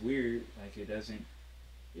SP is weird, like it doesn't.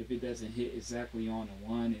 If it doesn't hit exactly on the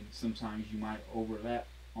 1, and sometimes you might overlap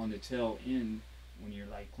on the tail end when you're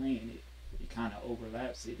like playing it, it kind of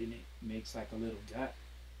overlaps it and it makes like a little gap.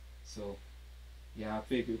 So yeah, I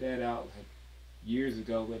figured that out like years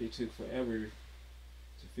ago, but it took forever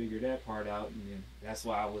to figure that part out, and then that's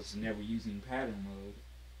why I was never using pattern mode,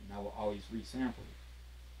 and I would always resample it.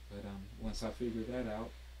 But once I figured that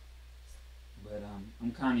out, but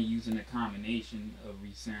I'm kind of using a combination of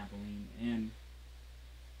resampling and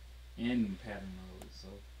pattern mode, so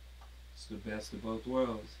it's the best of both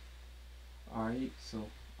worlds. Alright, so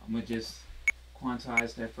I'm gonna just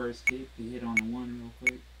quantize that first kick to hit on the 1 real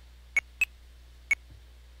quick.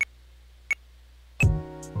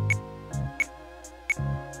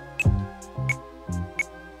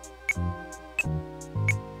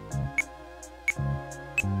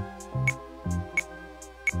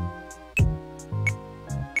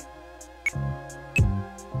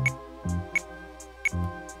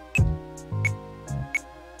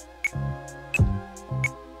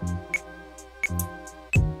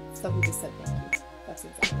 So he just said thank you. That's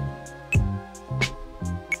exactly right.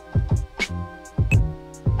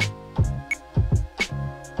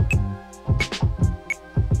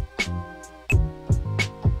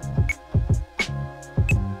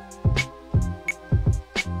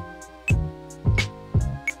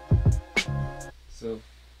 So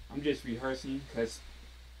I'm just rehearsing because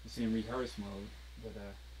it's in rehearse mode, but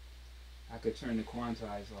I could turn the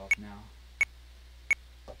quantize off now.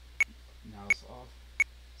 Now it's off,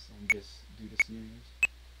 so I'm just do the snares.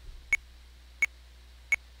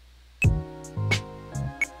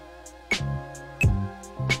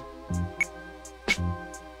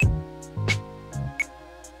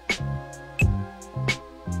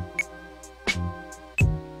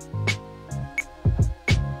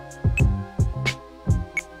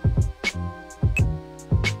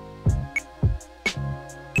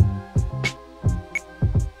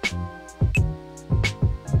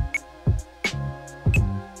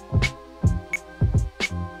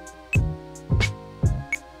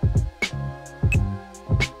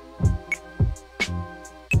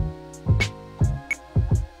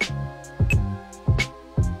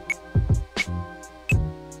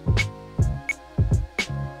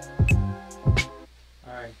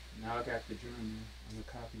 Now I got the drum there. I'm gonna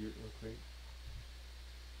copy it real quick.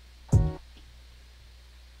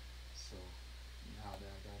 So now that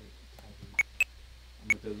I got it copied, I'm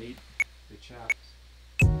gonna delete the chops.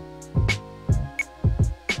 So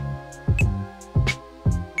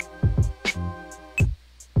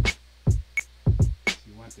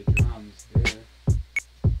you want the drums there,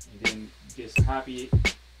 and then just copy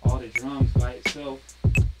all the drums by itself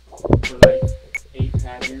for like 8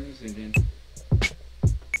 patterns, and then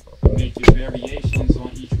make your variations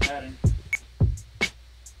on each pattern. Alright,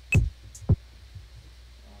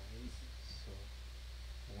 so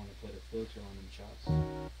I want to put a filter on them chops.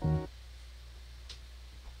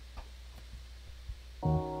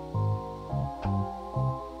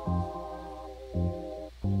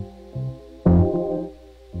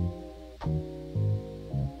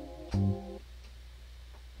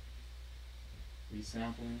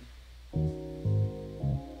 Resampling.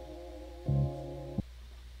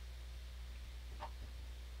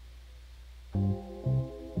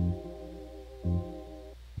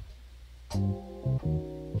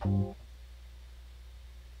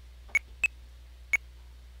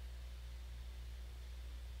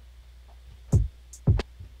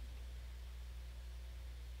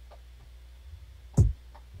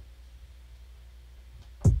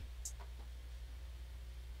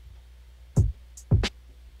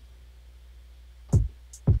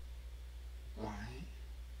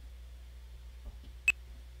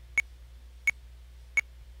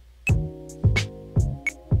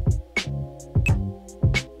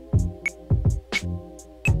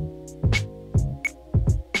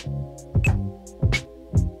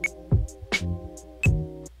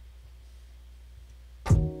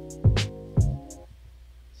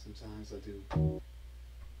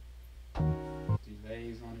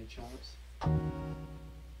 chops.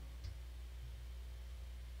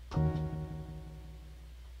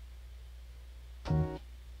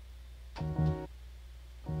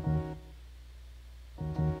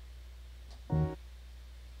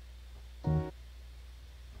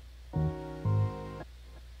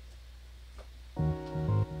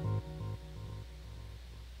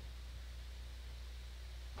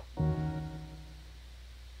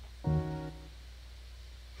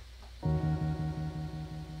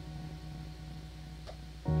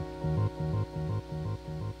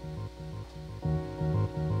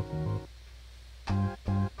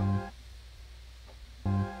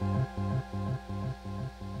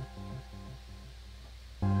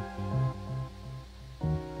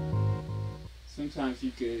 Sometimes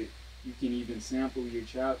you can even sample your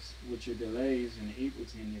chops with your delays in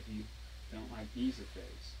Ableton if you don't like these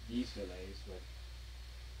effects, these delays, but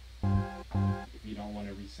if you don't want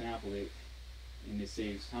to resample it and it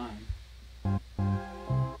saves time.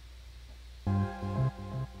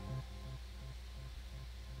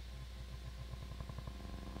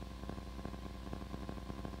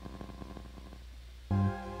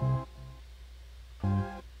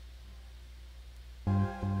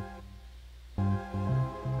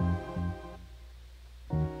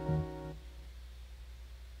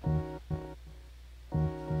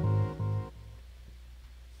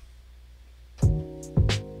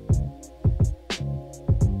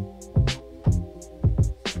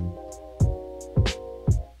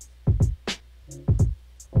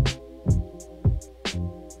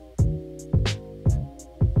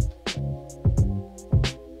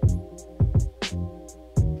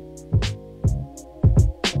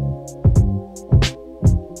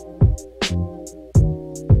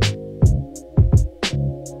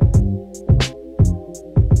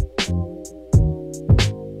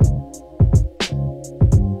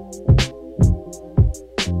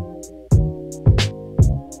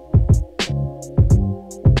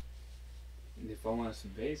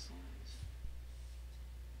 Some bass lines.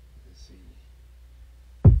 Let's see.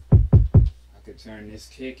 I could turn this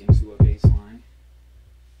kick into a bass line.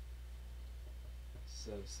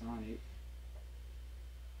 Subsonic.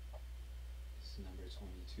 This is number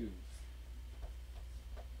 22. No,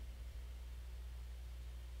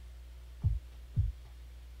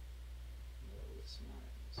 it's not.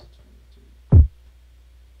 It's 22.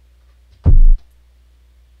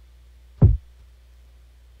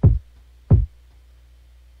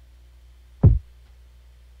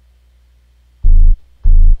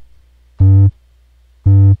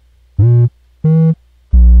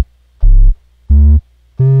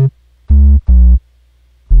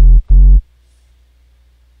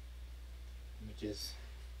 Just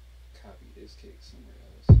copy this kick somewhere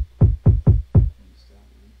else. Use that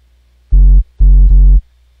one.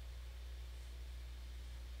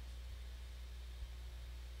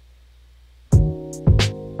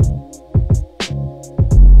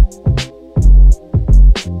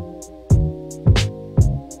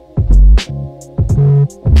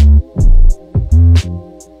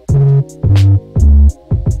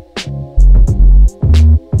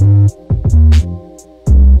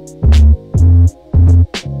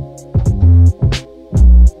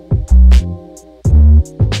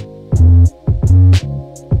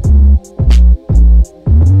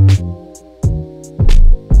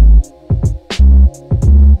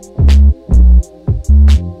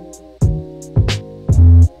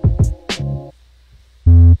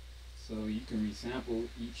 Resample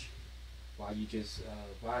each while you just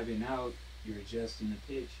vibing out. You're adjusting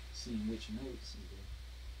the pitch, seeing which notes. And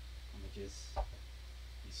I'm gonna just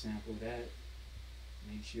resample that.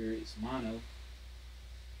 Make sure it's mono.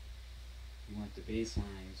 You want the bass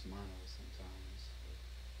lines mono sometimes.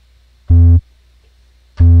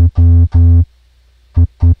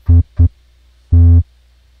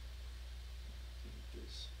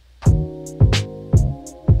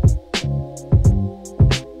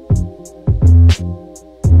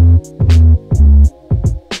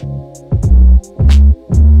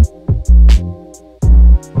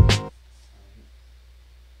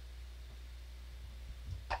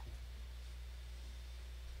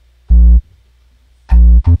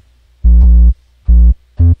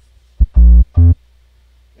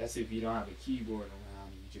 That's if you don't have a keyboard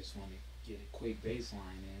around and you just want to get a quick bass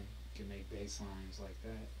line in. You can make bass lines like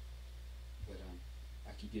that. But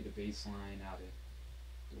I could get a bass line out of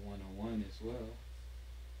the 101 as well.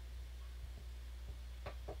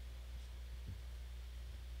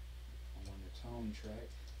 I'm on the tone track.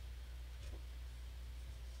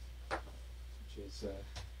 Which is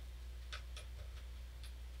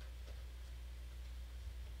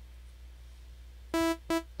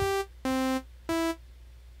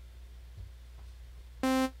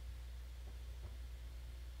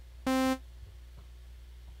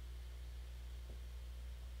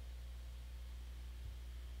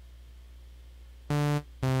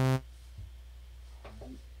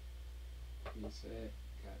set.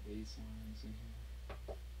 Got bass lines in here.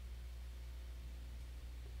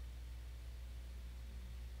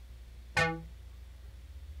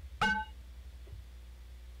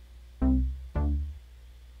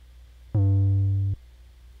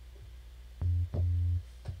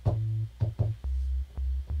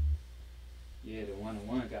 Yeah, the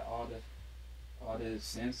 101 got all the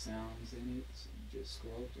synth sounds in it, so you just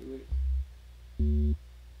scroll through it.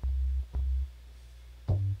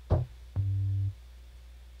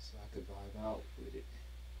 So I could vibe out with it.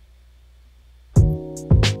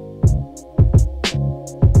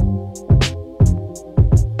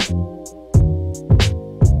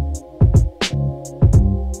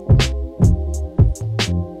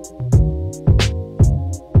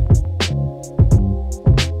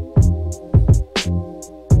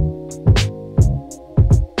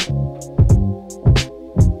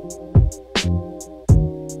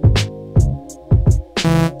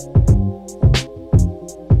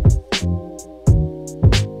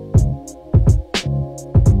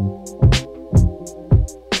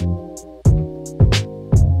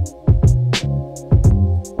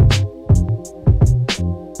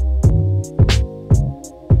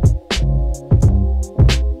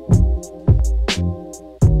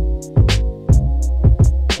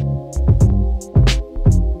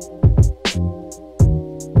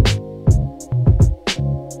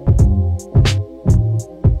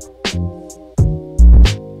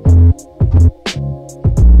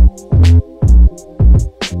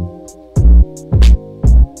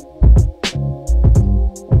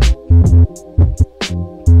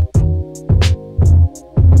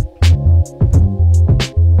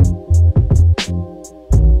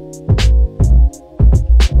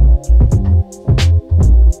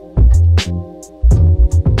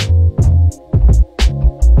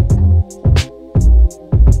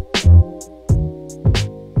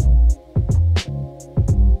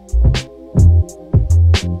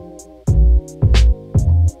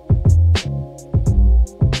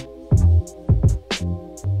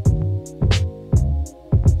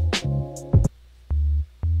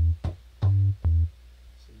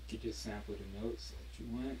 Sample the notes that you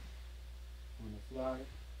want on the fly.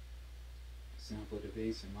 Sample the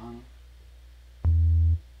bass and mono.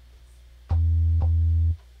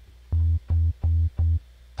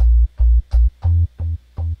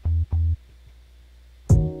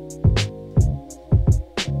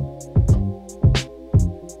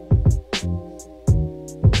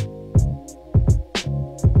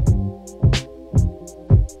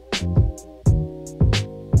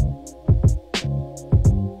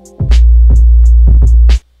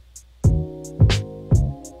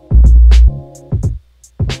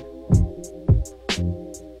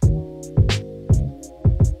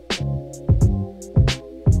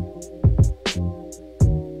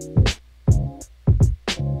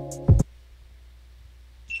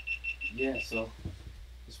 Yeah, so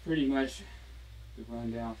it's pretty much the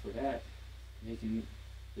rundown for that. Making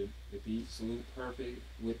the beats loop perfect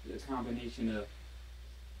with the combination of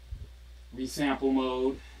resample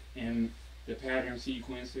mode and the pattern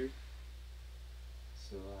sequencer.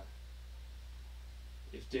 So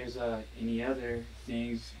if there's any other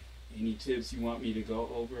things, any tips you want me to go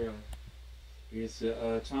over, here's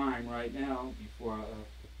the time right now before I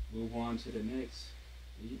move on to the next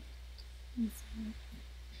beat.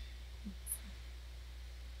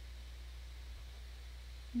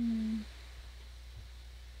 I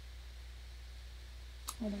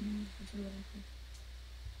don't know. It's a little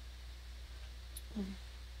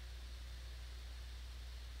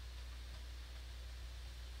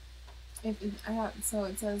so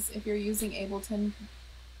it says if you're using Ableton,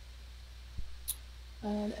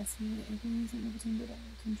 the estimate if you're using Ableton, but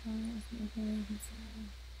control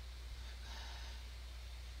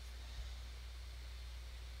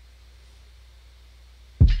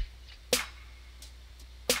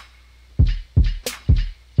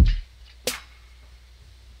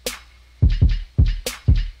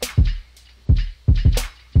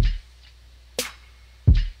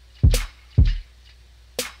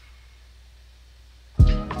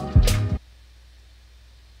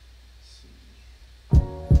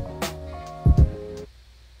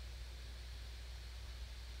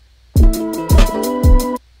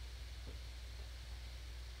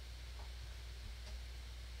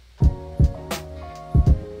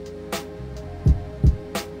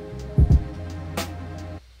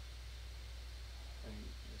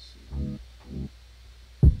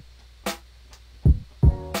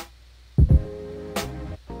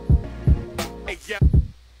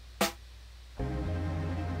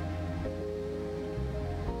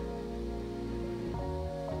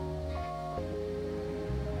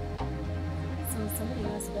somebody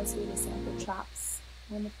asked the best way to sample chops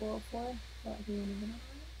on the 404. But he didn't even know.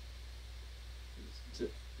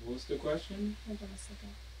 What's the question? Hold on a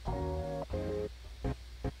second.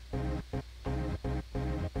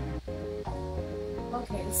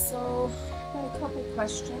 Okay, so I got a couple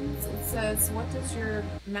questions. It says, what does your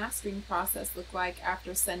mastering process look like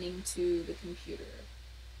after sending to the computer?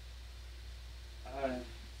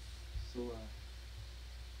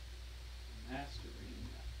 Mastering,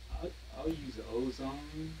 I'll use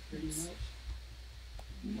Ozone pretty much.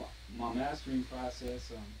 My mastering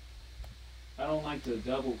process, I don't like to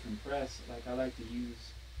double compress. Like, I like to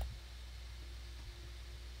use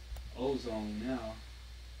Ozone now.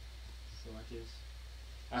 So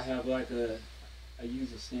I have like I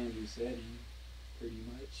use a standard setting pretty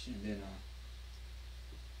much, and then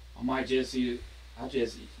I just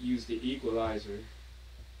use the equalizer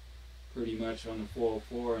pretty much on the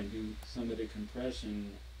 404 and do some of the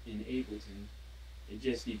compression in Ableton. It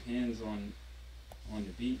just depends on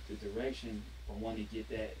the beat, the direction. If I want to get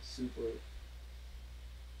that super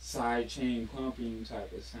sidechain pumping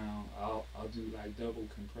type of sound, I'll do like double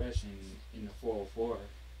compression in the 404.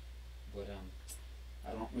 But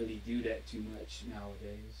I don't really do that too much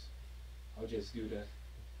nowadays. I'll just do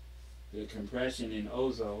the compression in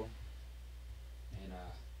Ozo, and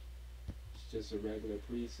it's just a regular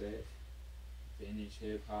preset, vintage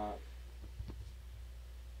hip hop.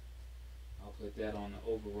 I'll put that on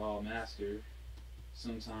the overall master.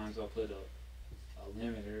 Sometimes I'll put a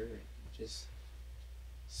limiter, just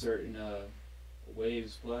certain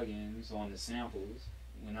waves plugins on the samples.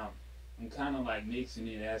 When I'm kind of like mixing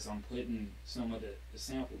it as I'm putting some of the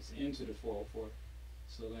samples into the 404.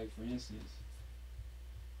 So like for instance,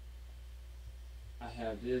 I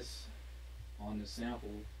have this on the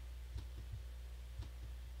sample,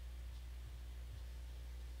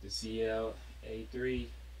 the CL-A3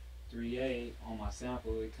 3A on my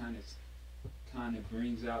sample. It kind of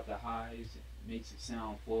brings out the highs, makes it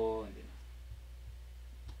sound full, and then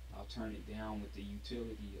I'll turn it down with the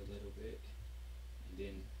utility a little bit, and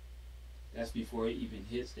then that's before it even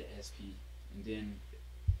hits the SP. And then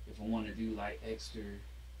if I want to do like extra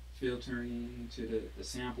filtering to the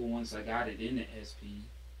sample once I got it in the SP,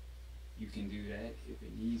 you can do that if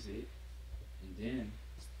it needs it. And then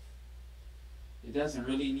it doesn't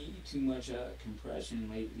really need too much compression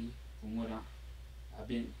lately. From what I've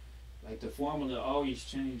been, like, the formula always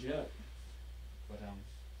change up. But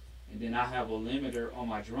and then I have a limiter on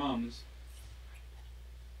my drums.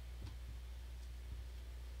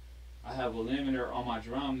 I have a limiter on my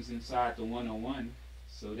drums inside the 101,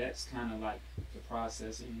 so that's kind of like the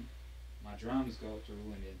processing my drums go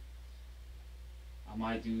through. And then I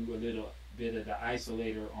might do a little bit of the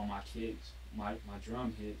isolator on my kicks, my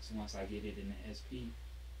drum hits, once I get it in the SP.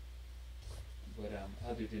 But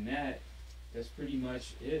other than that, that's pretty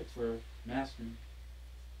much it for mastering.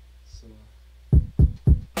 So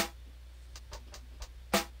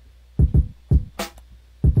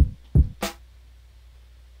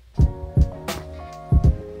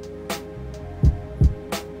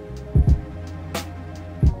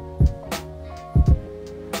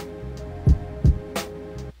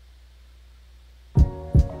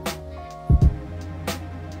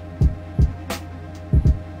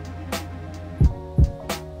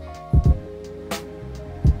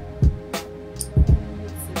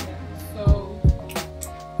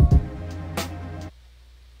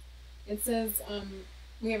it says,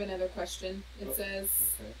 we have another question. It says,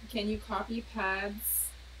 okay. Can you copy pads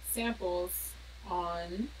samples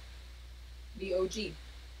on the OG?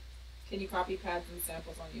 Can you copy pads and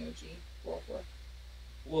samples on the OG 404?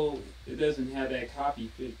 Well, it doesn't have that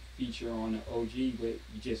copy feature on the OG, but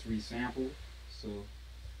you just resample. So,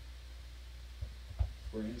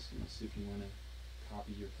 for instance, if you want to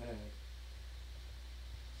copy your pad,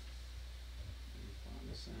 let me find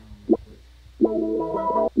the sound real quick.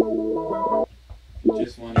 If you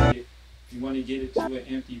just want to get, if you want to get it to an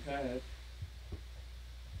empty pad,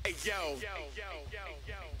 Hey, yo.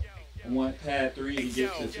 I want pad 3 to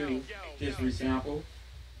get to 2, just resample.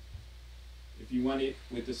 If you want it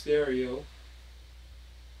with the stereo,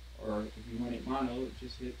 or if you want it mono,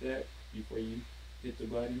 just hit that before you hit the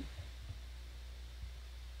button.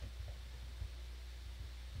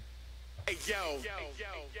 Hey, yo.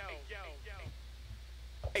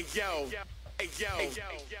 Hey, yo. Hey, yo.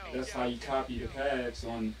 That's how you copy the pads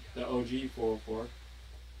on the OG 404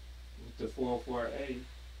 with the 404A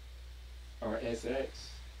or SX.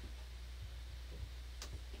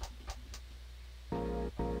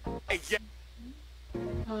 Hey, yo.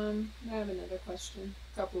 I have another question.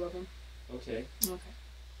 A couple of them. Okay. Okay.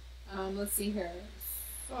 Let's see here.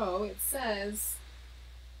 So it says,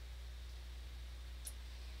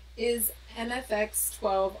 Is MFX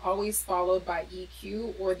 12 always followed by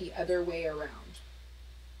EQ or the other way around?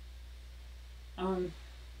 A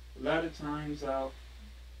lot of times I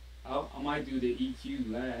might do the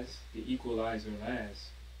EQ last, the equalizer last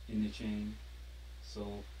in the chain.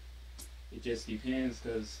 So it just depends,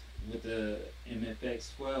 because with the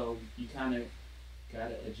MFX 12, you kind of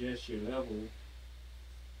gotta adjust your level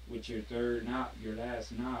with your third knob, your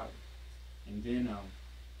last knob, and then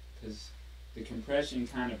because the compression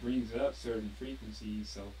kind of brings up certain frequencies,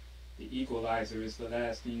 so the equalizer is the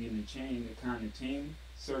last thing in the chain to kind of tame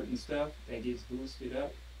certain stuff that gets boosted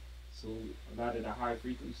up. So a lot of the high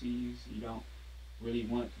frequencies you don't really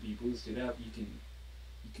want to be boosted up. You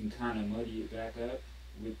can kind of muddy it back up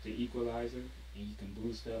with the equalizer, and you can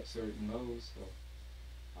boost up certain lows. So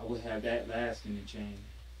I would have that last in the chain.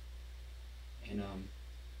 And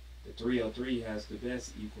the 303 has the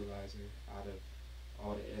best equalizer out of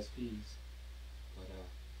all the SPs. But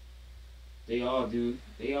they all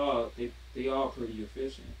pretty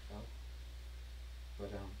efficient though.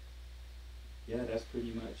 But yeah, that's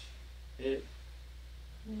pretty much it.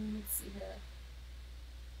 Let's see here.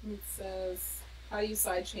 It says, how do you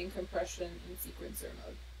sidechain compression in sequencer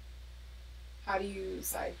mode? How do you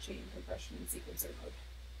sidechain compression in sequencer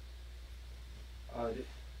mode?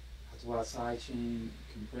 That's why sidechain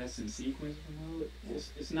compress in sequencer mode.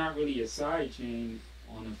 It's not really a sidechain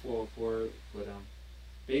on a 404, but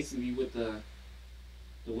basically with the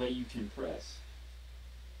way you compress.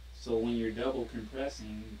 So when you're double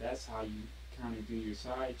compressing, that's how you kind of do your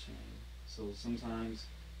sidechain. So sometimes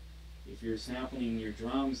if you're sampling your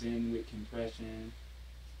drums in with compression,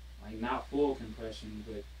 like not full compression,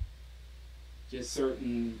 but just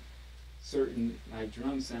certain like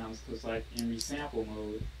drum sounds, because like in resample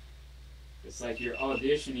mode, it's like you're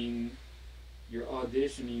auditioning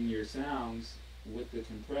your sounds with the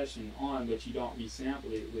compression on, but you don't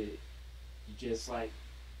resample it with it. You just like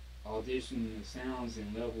audition the sounds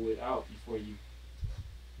and level it out before you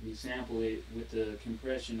resample it with the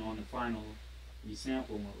compression on the final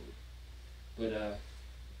resample mode. But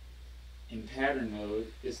in pattern mode,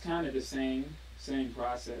 it's kind of the same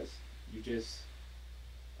process. You just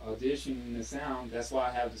audition the sound. That's why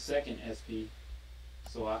I have the second SP,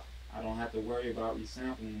 so I don't have to worry about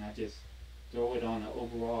resampling. I just throw it on the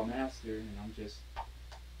overall master, and I'm just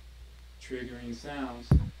triggering sounds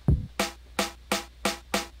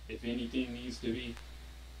if anything needs to be.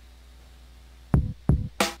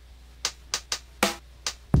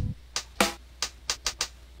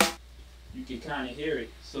 You can kind of hear it.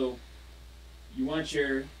 So you want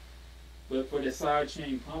but for the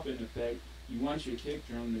sidechain pumping effect, you want your kick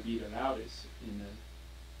drum to be the loudest in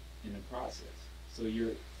the process. So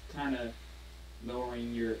you're kind of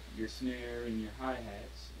lowering your snare and your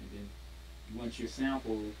hi-hats, and then you want your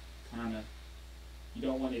sample kind of, you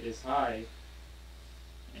don't want it as high,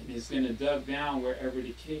 and it's going to duck down wherever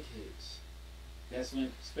the kick hits. That's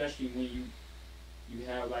when, especially when you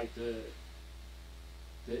have like the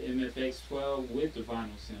MFX 12 with the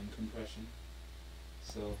vinyl sim compression.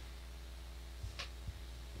 So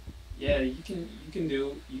yeah, you can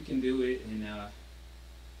do it in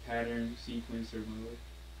pattern sequencer mode.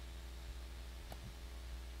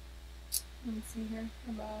 Let's see here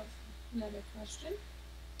about another question.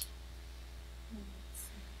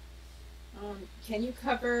 Can you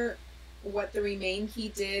cover what the remain key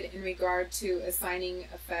did in regard to assigning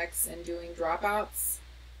effects and doing dropouts?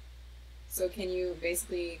 So can you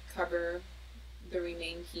basically cover the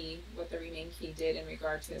remain key, what the remain key did in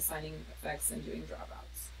regard to assigning effects and doing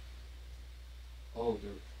dropouts? Oh, the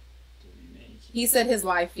remain key. He said his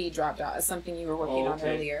live feed dropped out as something you were working on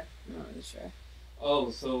okay. earlier. I'm not really sure. Oh,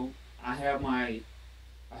 so I have my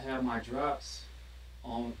drops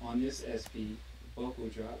on this SP, vocal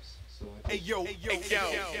drops. So I just,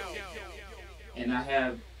 and I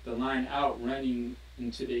have the line out running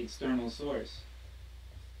into the external source.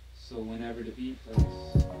 So whenever the beat plays,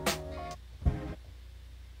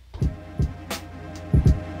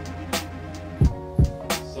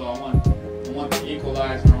 so I want the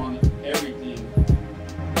equalizer on everything,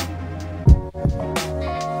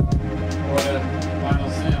 or the final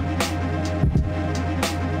sim.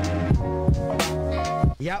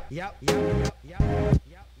 Yep.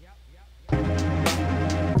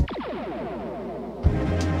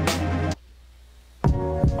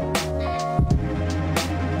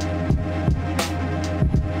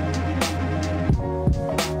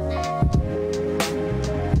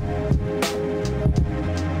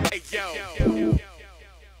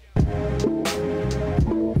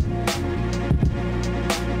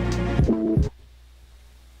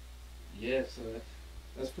 Yeah, so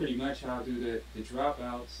that's pretty much how I do the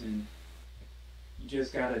dropouts, and you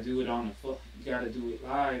just gotta do it on the foot. You gotta do it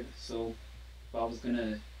live. So if I was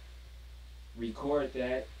gonna record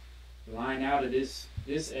that, the line out of this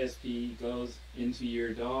SP goes into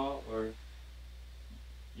your DAW or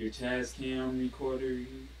your Tascam recorder,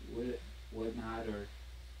 whatnot, or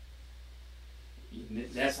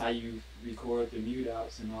that's how you record the mute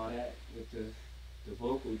outs and all that with the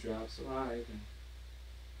vocal drops live, and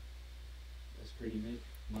that's pretty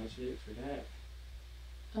much it for that.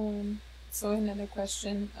 So another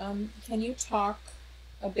question, can you talk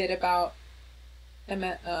a bit about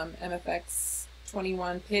MFX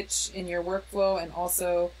 21 pitch in your workflow, and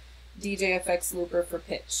also DJFX looper for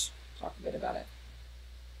pitch? Talk a bit about it.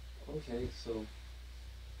 Okay, so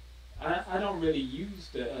I don't really use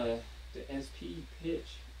the SP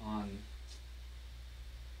pitch on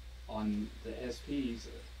the SPs,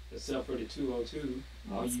 except for the 202.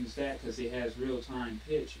 I'll use that because it has real-time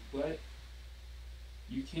pitch, but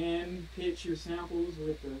you can pitch your samples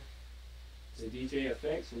with the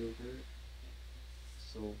DJFX looper.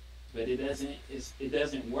 So, but it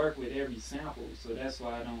doesn't work with every sample, so that's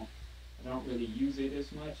why I don't really use it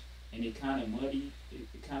as much, and it kind of muddy.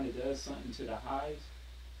 It kind of does something to the highs.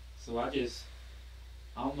 So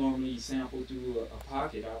I'll normally sample through a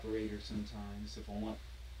pocket operator sometimes if I want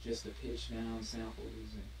just the pitch down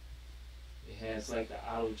samples, and it has like the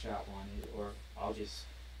auto chop on it, or I'll just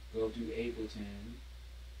go through Ableton,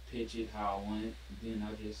 pitch it how I want it, and then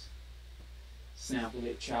I'll just sample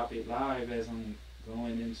it, chop it live as I'm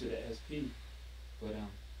going into the SP. But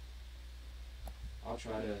I'll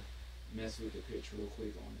try to mess with the pitch real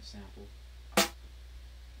quick on the sample.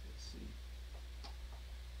 Let's see.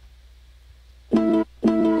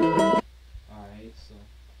 Alright, so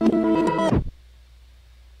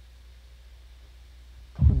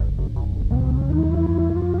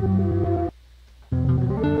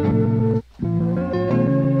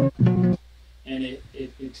and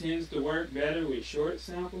it tends to work better with short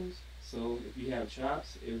samples. So if you have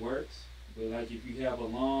chops, it works. But like if you have a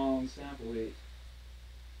long sample, it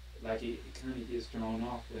kind of gets thrown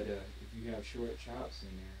off. But if you have short chops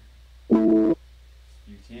in there,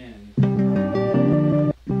 you can.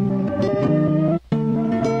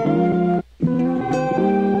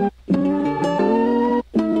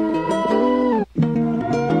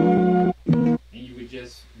 And you would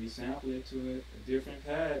just resample it to a different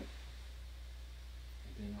pad.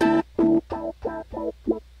 And then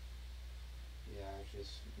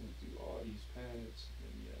just went through all these pads,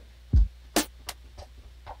 and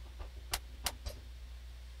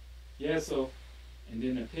yeah, so, and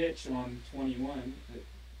then the pitch on 21, let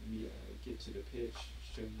me get to the pitch,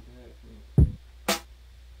 show you that real quick.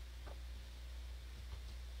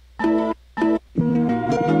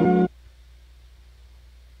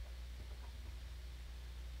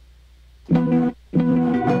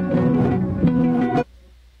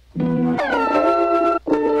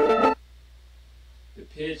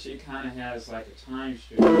 It kind of has like a time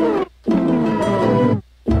strip.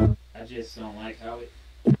 I just don't like how it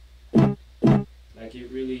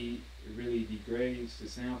really degrades the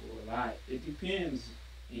sample a lot. It depends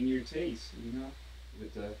in your taste, you know,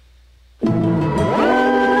 with the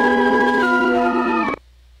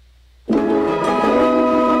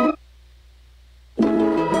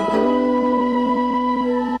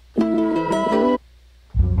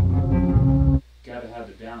gotta have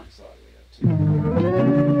the balance all the way up too.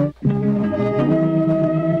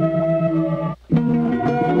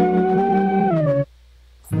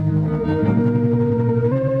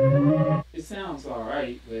 Sounds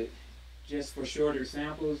alright, but just for shorter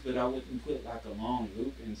samples, but I wouldn't put like a long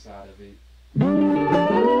loop inside of it.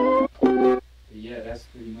 But yeah, that's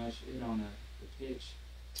pretty much it on the pitch.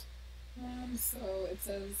 So it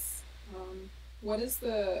says, what is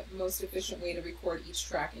the most efficient way to record each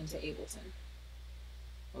track into Ableton?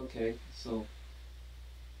 Okay, so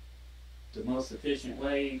the most efficient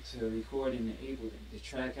way to record in the Ableton, to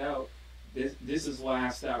track out, this is why I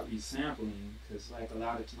stopped resampling, because like a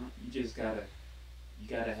lot of times you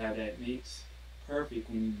gotta have that mix perfect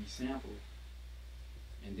when you resample,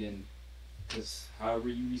 and then because however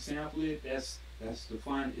you resample it, that's the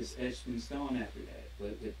fine, it's etched in stone after that.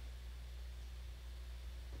 But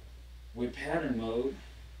with pattern mode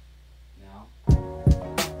now,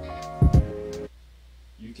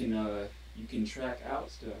 you can track out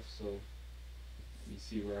stuff. So let me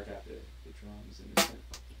see where I got the drums in this.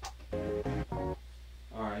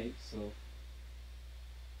 Alright, so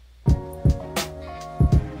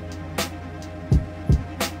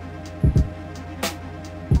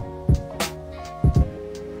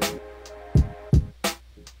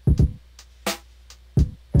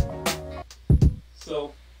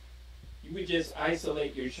you would just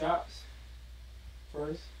isolate your chops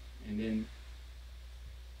first, and then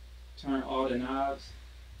turn all the knobs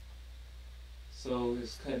so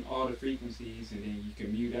it's cutting all the frequencies, and then you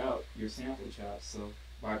can mute out your sample chops. So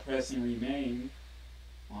by pressing remain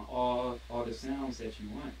on all the sounds that you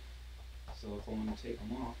want. So if I want to take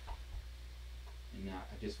them off, and now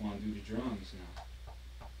I just want to do the drums now.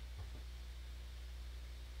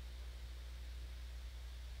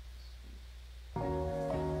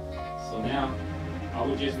 So now I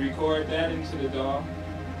would just record that into the DAW.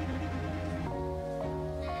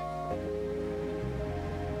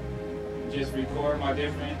 Just record my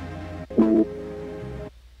different,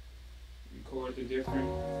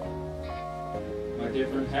 my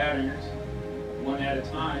different patterns one at a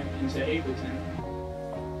time into Ableton.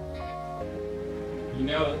 You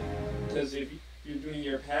know, because if you're doing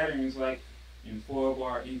your patterns like in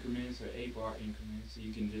 4-bar increments or 8-bar increments,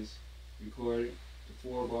 you can just record the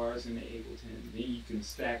 4 bars into Ableton. Then you can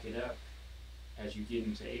stack it up as you get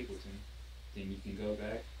into Ableton. Then you can go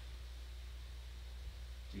back,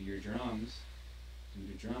 do your drums, do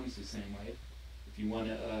the drums the same way. If you want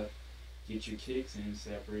to get your kicks in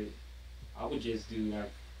separate, I would just do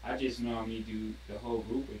like, I just normally do the whole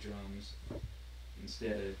group of drums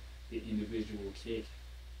instead of the individual kick,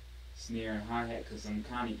 snare, and hi-hat, because I'm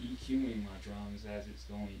kind of EQing my drums as it's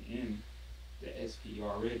going in the SP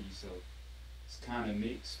already, so it's kind of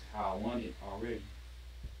mixed how I want it already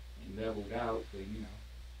and leveled out. But you know,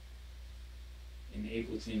 in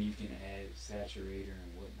Ableton you can add saturator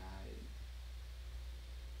and whatnot, and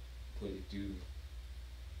put it through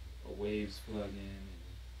a waves plugin, and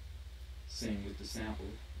same with the sample.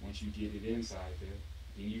 Once you get it inside there,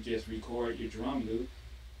 then you just record your drum loop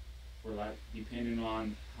for, like, depending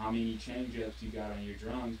on how many change-ups you got on your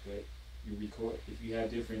drums, but you record, if you have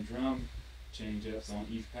different drum change-ups on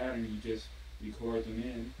each pattern, you just record them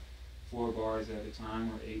in 4 bars at a time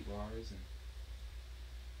or 8 bars and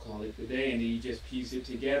call it the day, and then you just piece it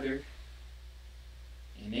together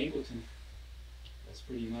in Ableton. That's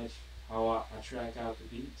pretty much how I track out the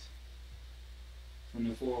beats from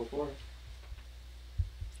the 404.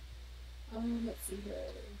 Let's see here.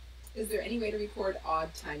 Is there any way to record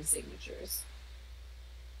odd time signatures?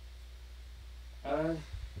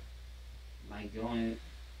 Like going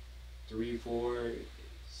 3, 4.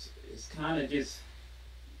 It's kind of just,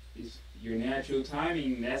 it's your natural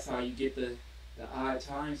timing. That's how you get the odd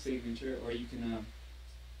time signature. Or you can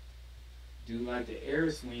do like the air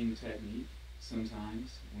swing technique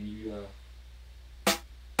sometimes when you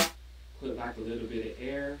put like a little bit of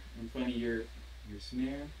air in front of your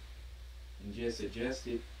snare and just adjust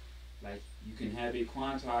it. Like you can have it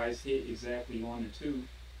quantized, hit exactly on the 2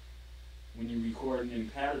 when you're recording in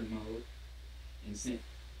pattern mode. And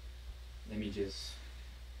let me just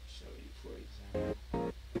show you for example.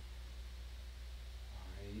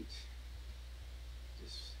 Alright.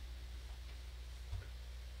 This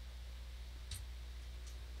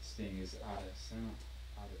thing is out of sound,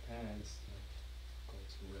 out of pads. So go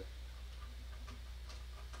to it.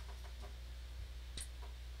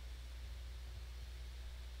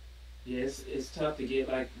 Yeah, it's tough to get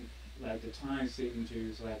like the time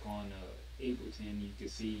signatures like on Ableton. You can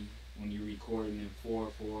see when you're recording in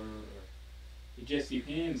 4/4, or it just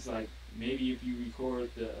depends. Like maybe if you record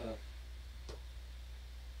the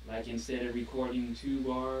like instead of recording 2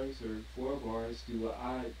 bars or 4 bars, do an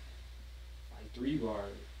odd like 3-bar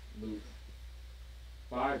loop,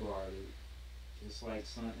 5-bar loop, just like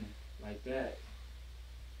something like that.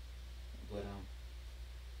 But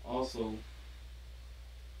also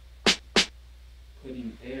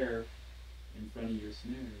putting air in front of your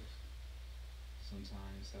snares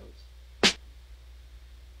sometimes helps.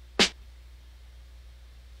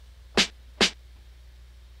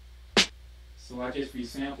 So I just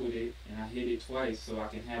resampled it and I hit it twice so I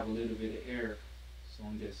can have a little bit of air. So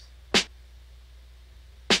I'm just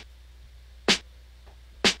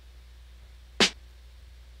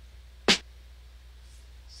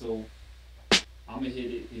so I'm gonna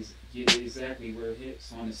hit it get it exactly where it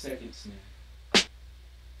hits on the second snare.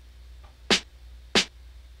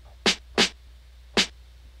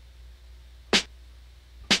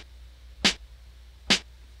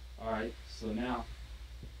 Alright, so now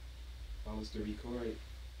if I was to record it,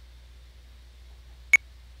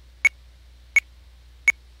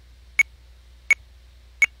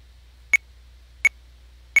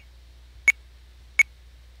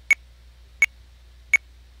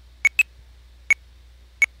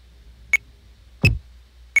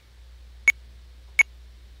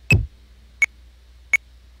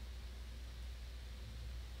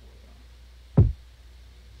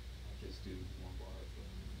 I'll just do 1 bar.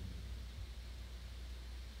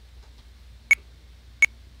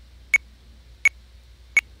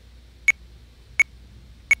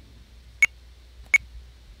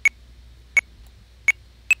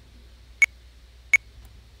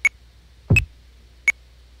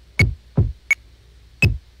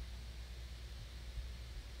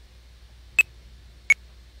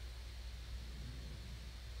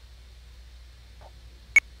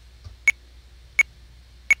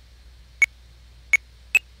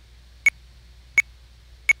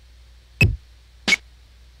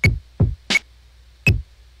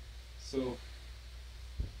 So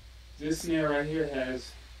this snare right here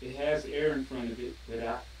has air in front of it, but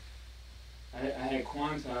I had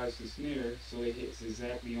quantized the snare so it hits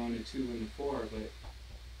exactly on the 2 and the 4. But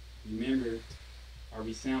remember, I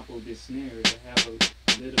resampled this snare to have a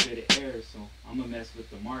little bit of air, so I'm gonna mess with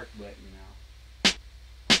the mark button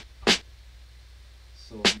now.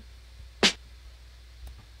 So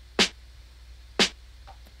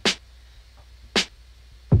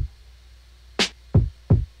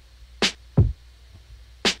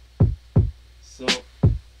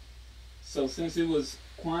So since it was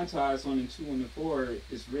quantized on the 2 and the 4,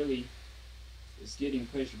 it's getting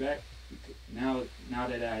pushed back. Now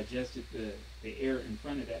that I adjusted the air in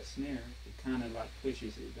front of that snare, it kind of like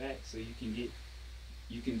pushes it back. So you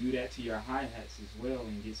can do that to your hi-hats as well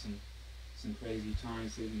and get some crazy time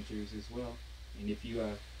signatures as well. And if you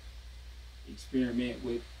experiment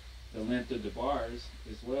with the length of the bars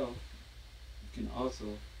as well, you can also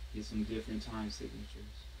get some different time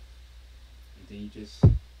signatures. And then you just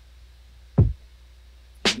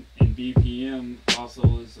and BPM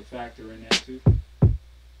also is a factor in that too.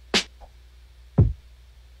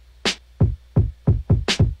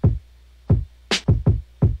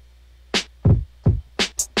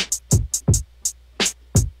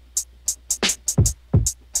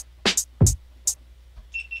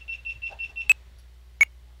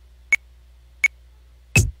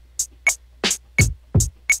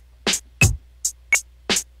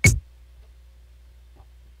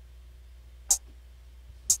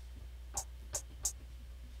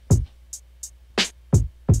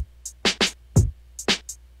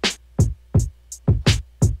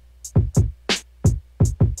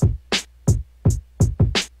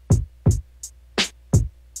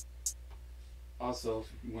 Also, if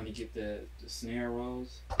you want to get the snare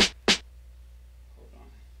rolls, hold on,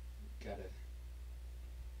 gotta.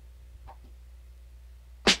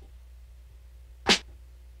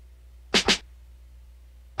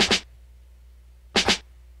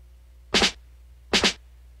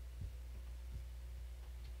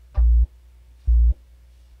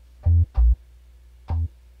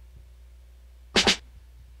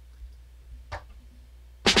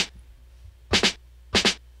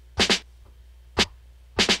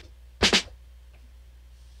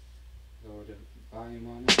 Lower the volume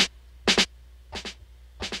on it.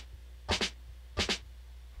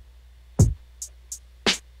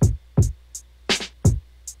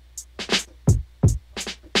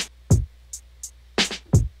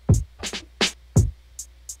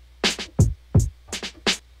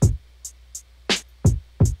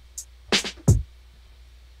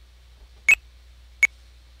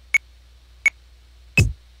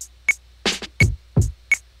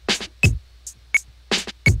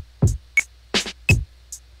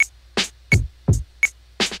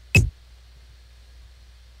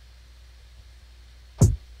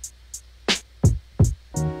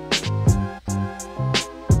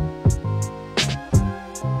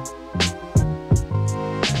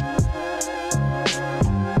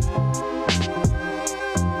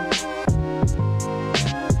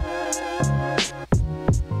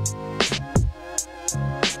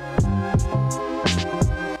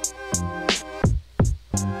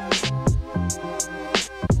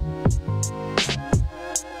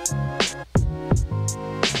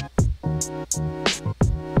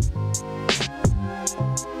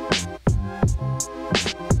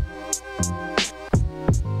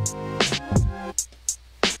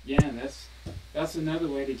 That's another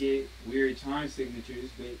way to get weird time signatures,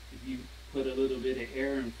 but if you put a little bit of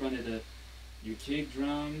air in front of your kick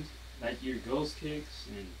drums, like your ghost kicks,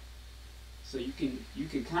 and so you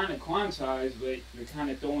can kind of quantize, but you're kind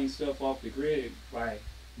of throwing stuff off the grid by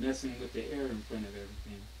messing with the air in front of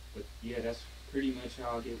everything. But yeah, that's pretty much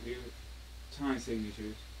how I get weird time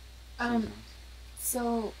signatures sometimes.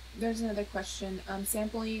 So there's another question.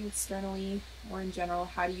 Sampling externally or in general,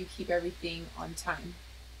 how do you keep everything on time?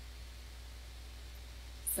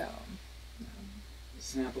 So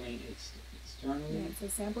sampling externally? Yeah, so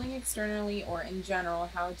sampling externally or in general,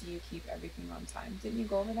 how do you keep everything on time? Didn't you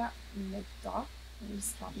go over that in the doc?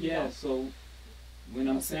 Yeah, so when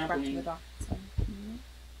I'm sampling the doc, so.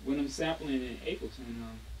 when I'm sampling in Ableton,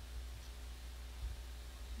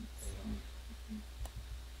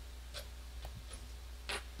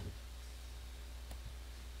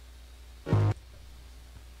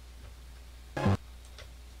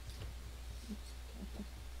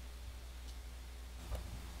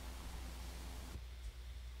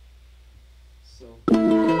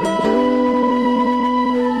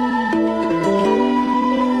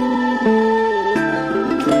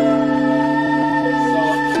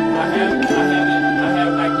 I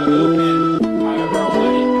have like the loop in however I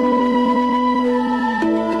want it.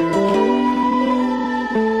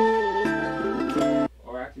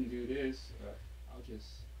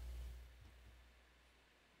 just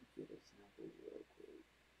get a sample real quick.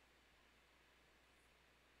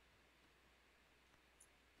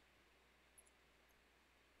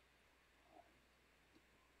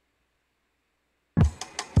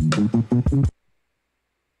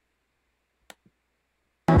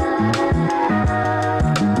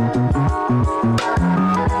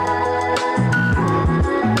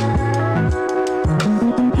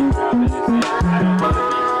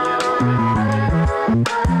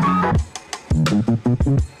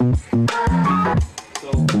 So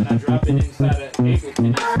when I drop it inside of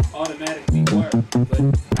Ableton, it's automatically work. But when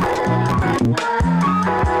it doesn't work, so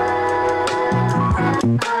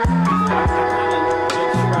I kind of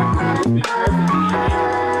make sure I can loop it perfectly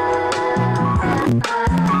in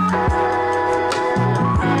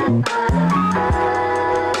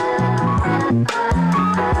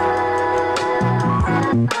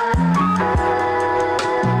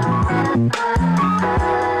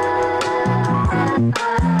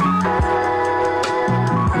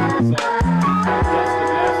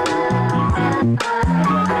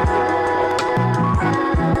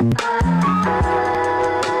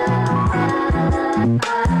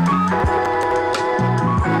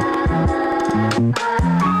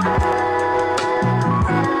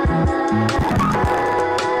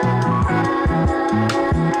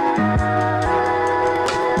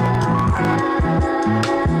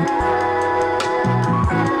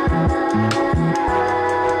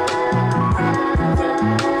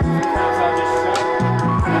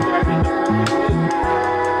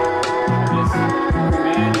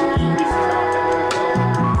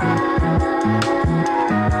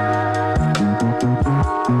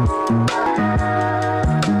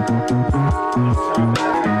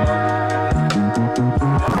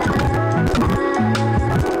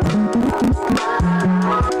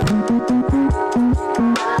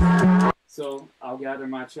So I'll gather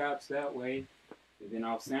my chops that way, and then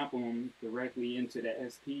I'll sample them directly into the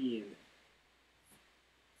SP. And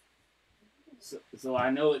so I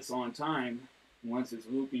know it's on time once it's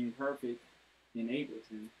looping perfect in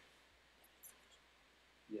Ableton.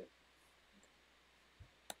 Yeah.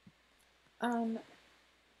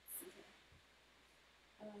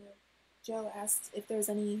 Joe asked if there's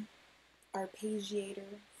any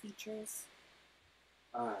arpeggiator features.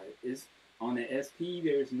 It's on the SP.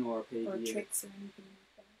 There's no arpeggiator. Or tricks or anything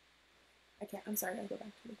like that. I can't. I'm sorry. I'll go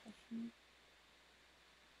back to the question.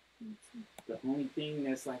 The only thing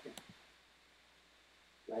that's like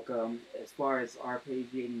as far as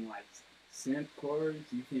arpeggiating like synth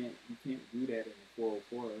chords, you can't do that in a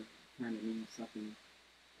 404. You kind of need something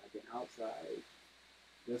like an outside.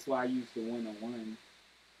 That's why I use the 101.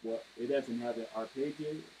 Well, it doesn't have an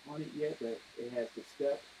arpeggiator on it yet, but it has the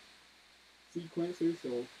step sequencer,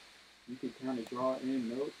 so you can kind of draw in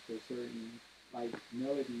notes for certain like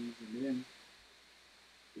melodies, and then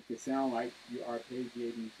it could sound like you're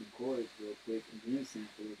arpeggiating some chords real quick, and then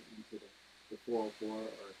sample it into the 404. Or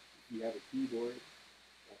if you have a keyboard,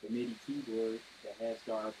 like a MIDI keyboard that has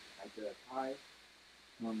like the high,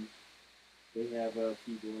 they have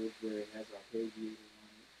keyboards where it has arpeggiator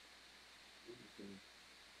on it.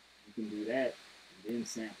 You can do that and then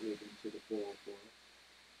sample it into the 404.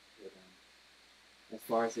 But as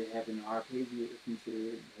far as it having an arpeggiator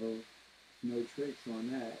feature, no tricks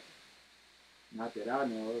on that. Not that I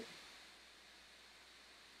know of.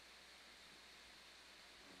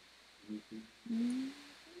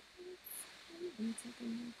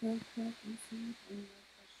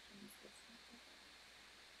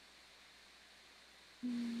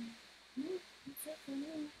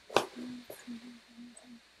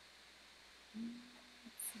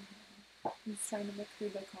 I'm just trying to look through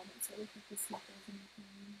the comments really quick to see if there's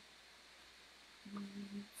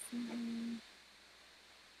anything.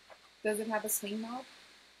 Does it have a swing knob?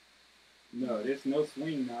 No, there's no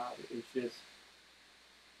swing knob. It's just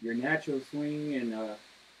your natural swing and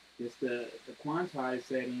just the quantized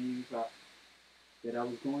settings that I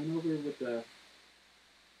was going over with the,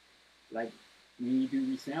 like when you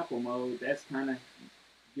do resample mode, that's kind of,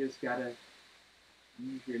 you just gotta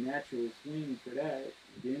use your natural swing for that.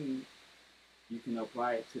 Then you can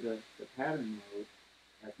apply it to the pattern mode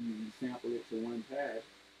after you resample it to one pad.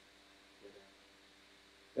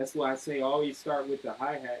 That's why I say always start with the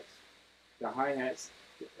hi-hats. The hi-hats,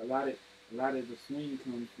 a lot of the swing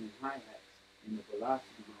comes from hi-hats and the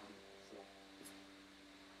velocity on it.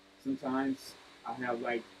 So sometimes I have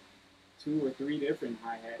like 2 or 3 different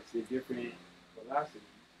hi-hats at different velocities.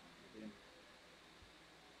 And then,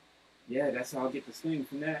 yeah, that's how I get the swing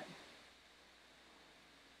from that.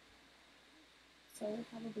 So we'll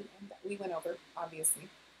probably end that. We went over, obviously.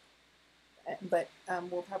 But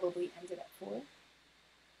we'll probably end it at 4.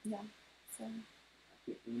 Yeah. So I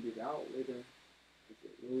could end it out with a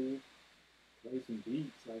little play some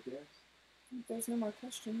beats, I guess. if there's no more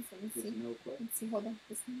questions, let me There's see. no question. Let's see, hold on.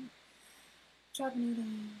 Just a minute. Job noodles.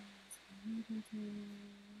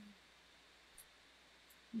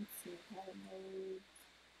 Let's see, pattern mode.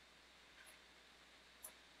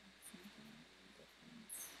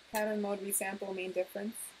 Pattern mode, resample, main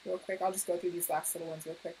difference. Real quick, I'll just go through these last little ones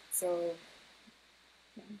real quick. So,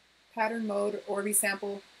 yeah. Pattern mode or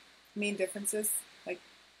resample, main differences. Like,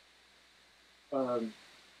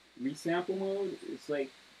 Resample mode, it's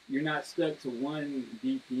like you're not stuck to one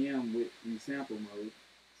BPM with resample mode.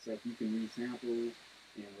 It's like you can resample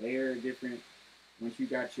and layer different. Once you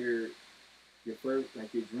got your first,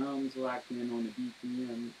 like your drums locked in on the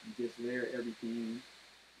BPM, you just layer everything,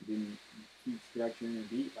 then you keep structuring a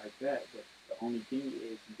beat like that. But the only thing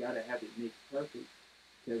is you gotta have it mixed perfect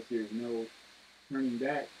because there's no turning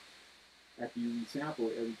back after you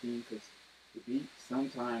resample everything because the beat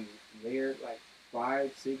sometimes layered like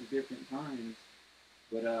 5, 6 different times.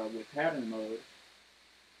 But with pattern mode,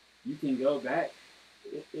 you can go back.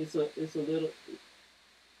 It's a little.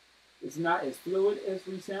 It's not as fluid as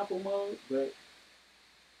resample mode, but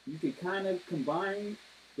you can kind of combine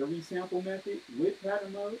the resample method with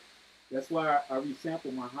pattern mode. That's why I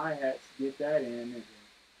resample my hi-hats, get that in, and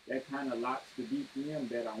that kind of locks the BPM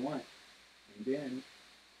that I want. And then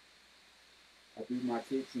I do my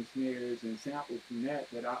kicks and snares and samples from that,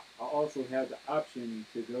 but I also have the option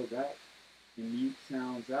to go back and mute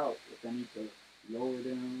sounds out if I need to lower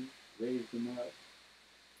them, raise them up,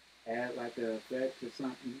 add like an effect or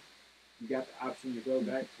something. You got the option to go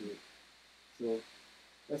back to it. So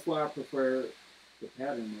that's why I prefer the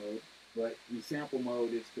pattern mode, but resample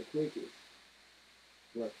mode is the quickest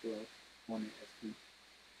workflow on the SP.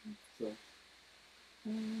 So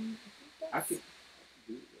I could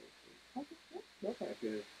do it real quick. I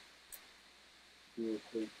could do a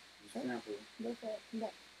quick sample. Go for it. You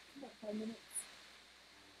got 5 minutes.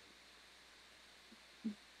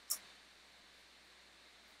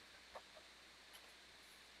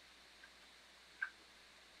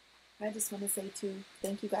 I just want to say too,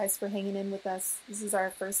 thank you guys for hanging in with us. This is our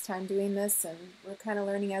first time doing this and we're kind of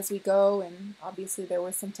learning as we go, and obviously there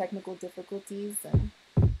were some technical difficulties, and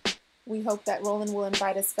we hope that Roland will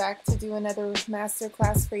invite us back to do another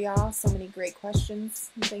masterclass for y'all. So many great questions,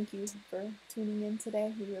 and thank you for tuning in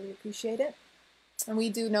today. We really appreciate it. And we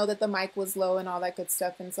do know that the mic was low and all that good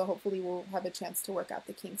stuff, and so hopefully we'll have a chance to work out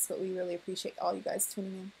the kinks, but we really appreciate all you guys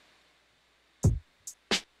tuning in.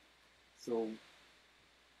 So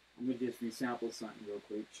I'm gonna just resample something real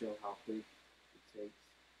quick, show how quick it takes.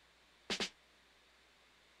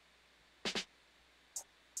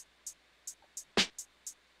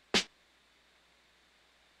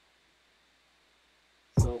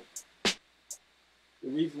 So the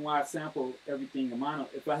reason why I sample everything in mono,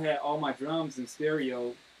 if I had all my drums in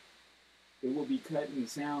stereo, it would be cutting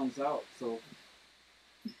sounds out. So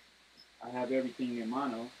I have everything in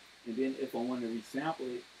mono, and then if I want to resample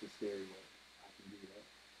it to stereo, I can do that.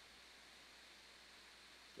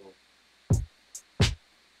 So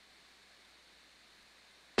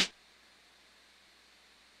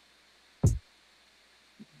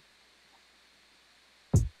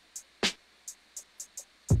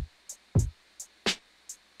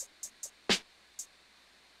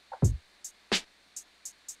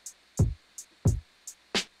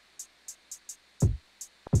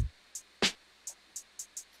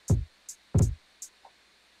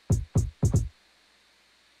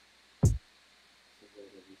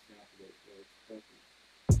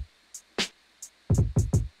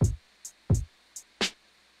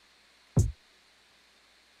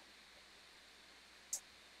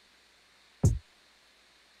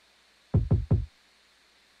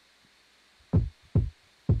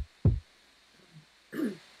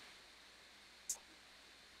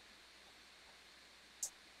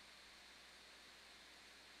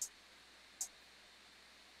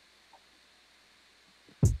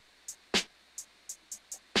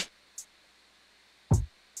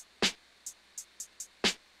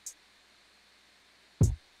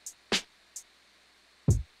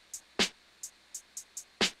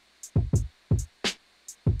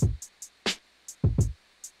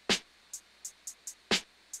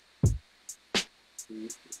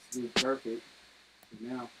it's perfect. And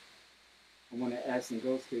now I want to add some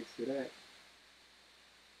ghost kicks to that.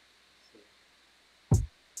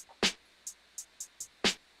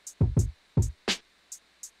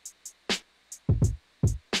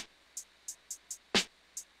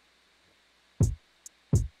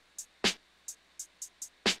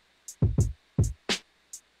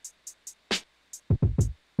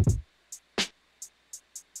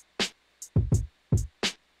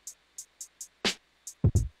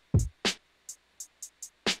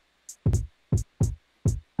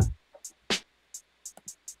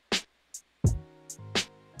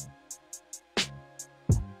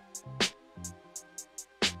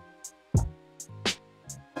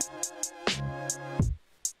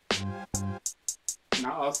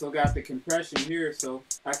 also got the compression here, so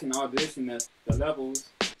I can audition the levels.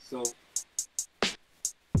 So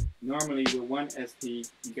normally with one SP,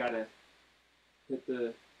 you gotta put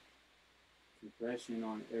the compression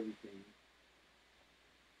on everything.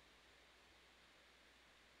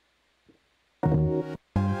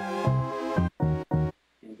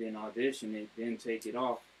 And then audition it, then take it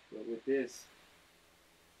off. But with this,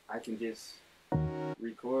 I can just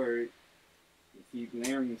record and keep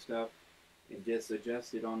layering stuff and just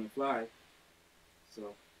adjust it on the fly.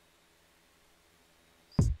 So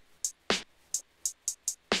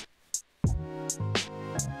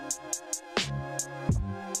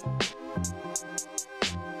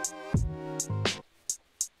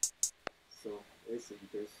basically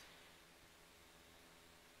just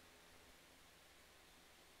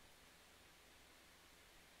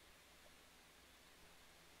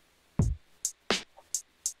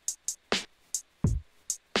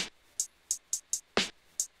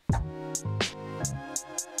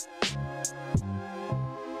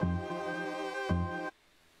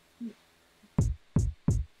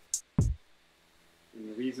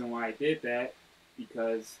reason why I did that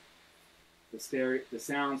because the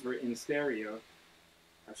sounds were in stereo.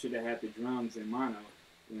 I should have had the drums in mono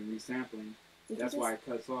when resampling. That's why it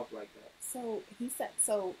cuts off like that. So he said.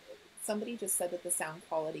 So somebody just said that the sound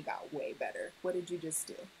quality got way better. What did you just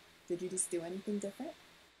do? Did you just do anything different?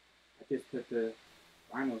 I just put the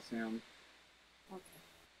vinyl sound. Okay.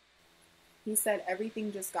 He said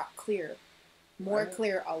everything just got clear, more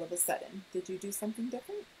clear all of a sudden. Did you do something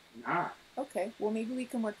different? Nah. Okay, well maybe we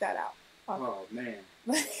can work that out. Oh man,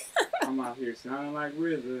 I'm out here sounding like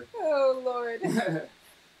RZA. Oh Lord.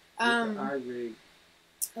 iRig.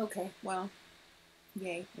 Okay, well,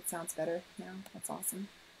 yay, it sounds better now. That's awesome.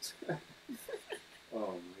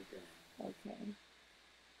 Oh my god. Okay.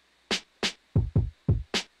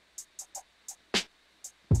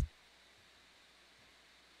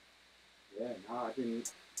 Yeah, no, I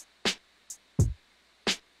didn't.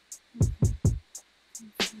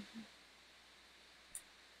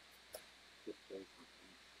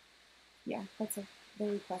 Yeah, that's a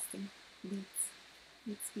they're requesting beats.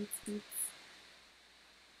 Beats.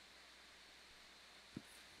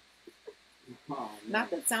 Oh, Not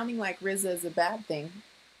that sounding like RZA is a bad thing.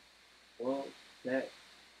 Well, that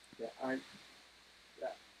nah,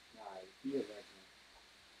 he is like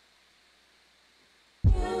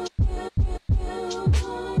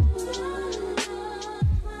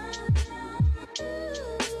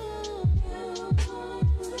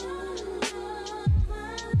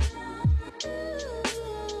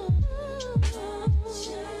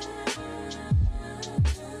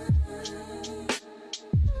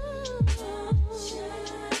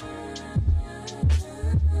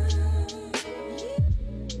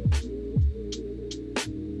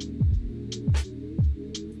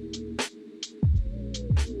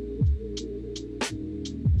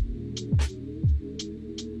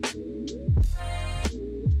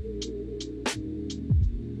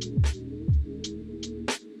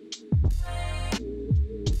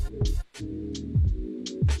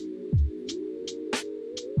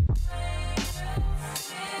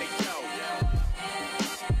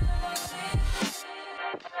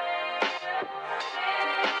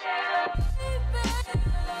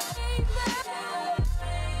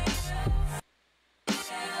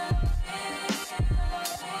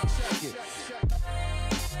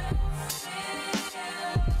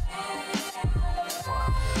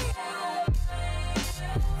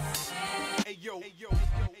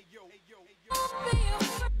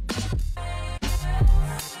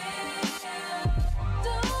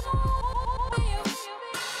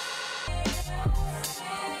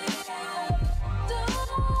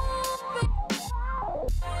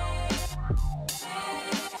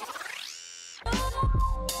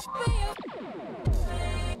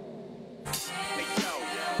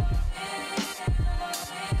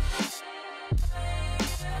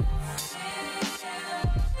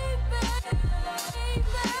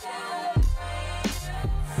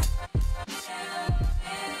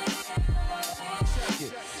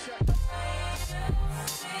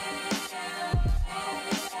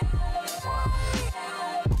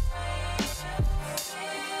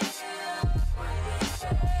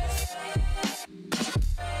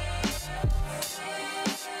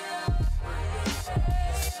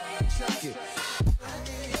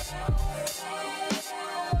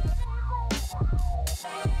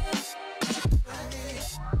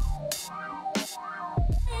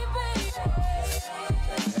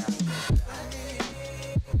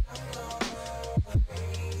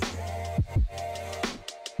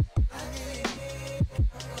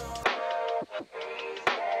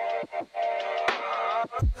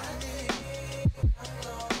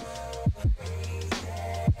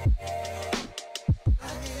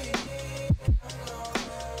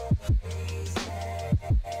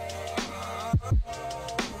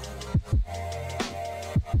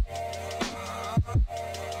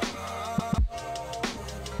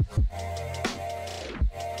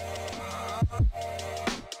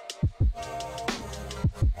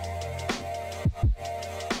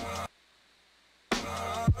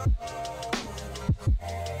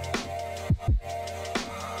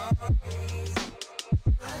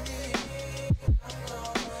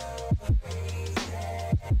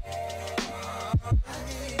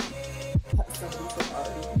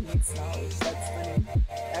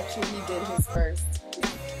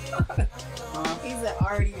He said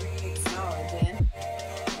already remix knowledge, man.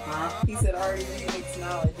 Huh? He said already remix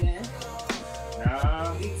knowledge, man.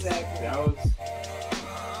 Nah. Exactly. That was.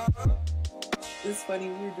 It's funny,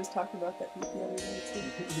 we were just talking about that the other day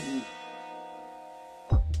too.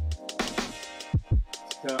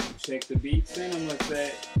 Check the beats in them. What's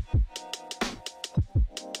that?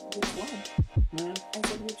 Which one? I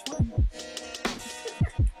said which one?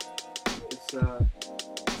 It's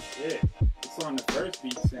yeah. It's on the first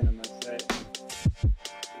beat cinema set.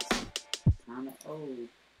 It's kinda old.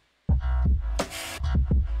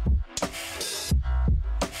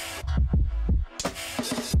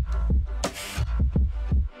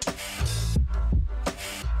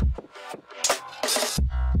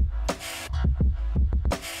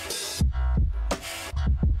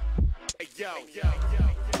 Hey, yo.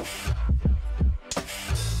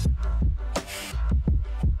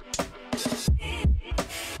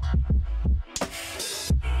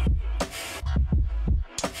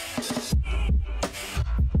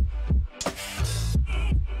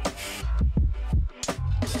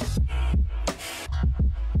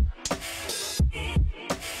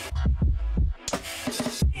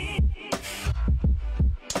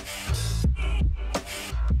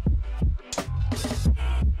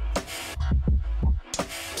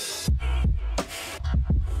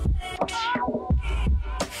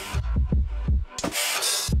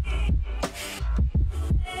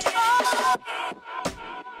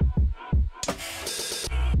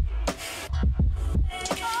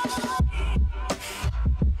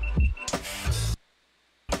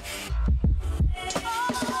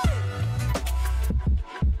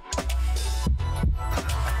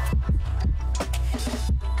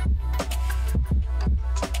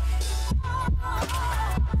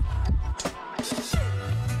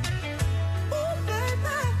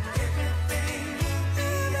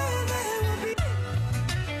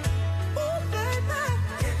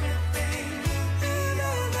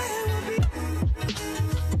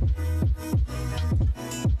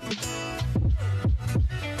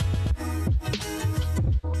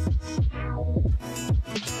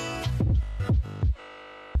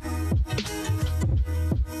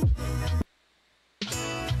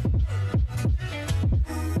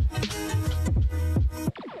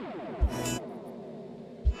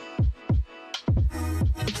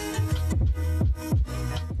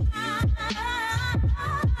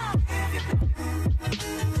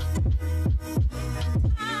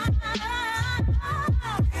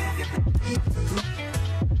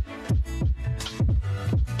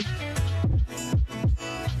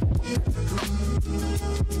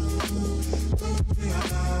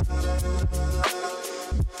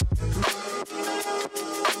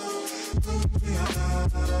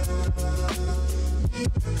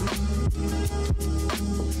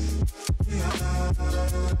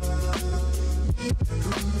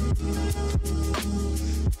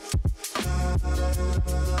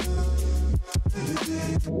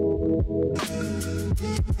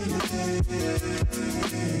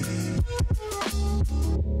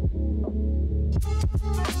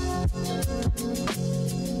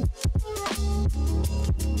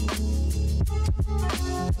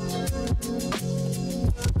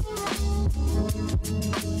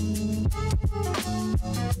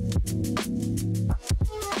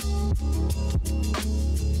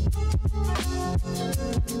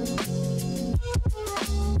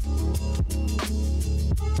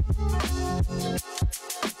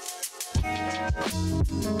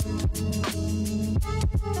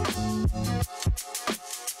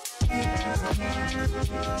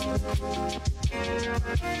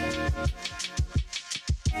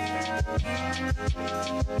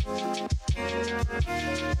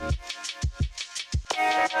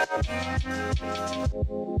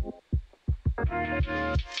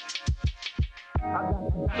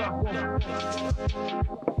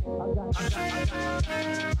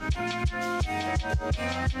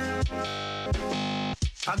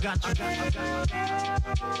 I got you.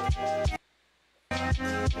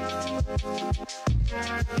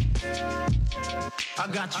 I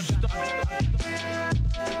got you stuck.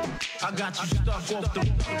 I got you stuck off the.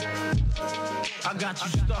 I got you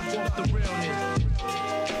stuck off the realness.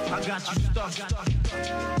 I got you stuck.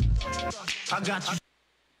 I got you.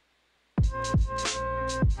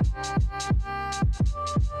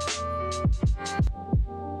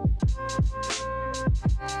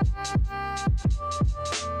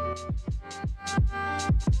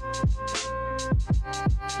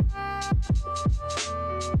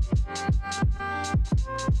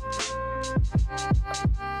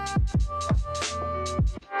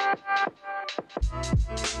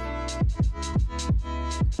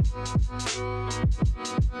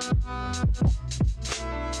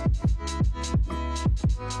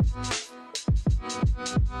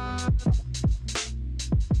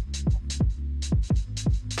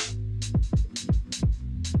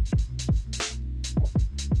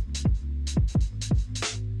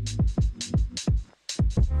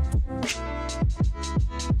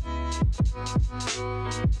 Hey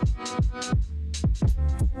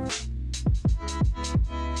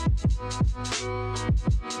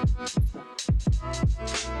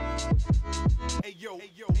yo,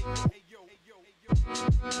 hey yo, hey yo, hey yo, hey yo,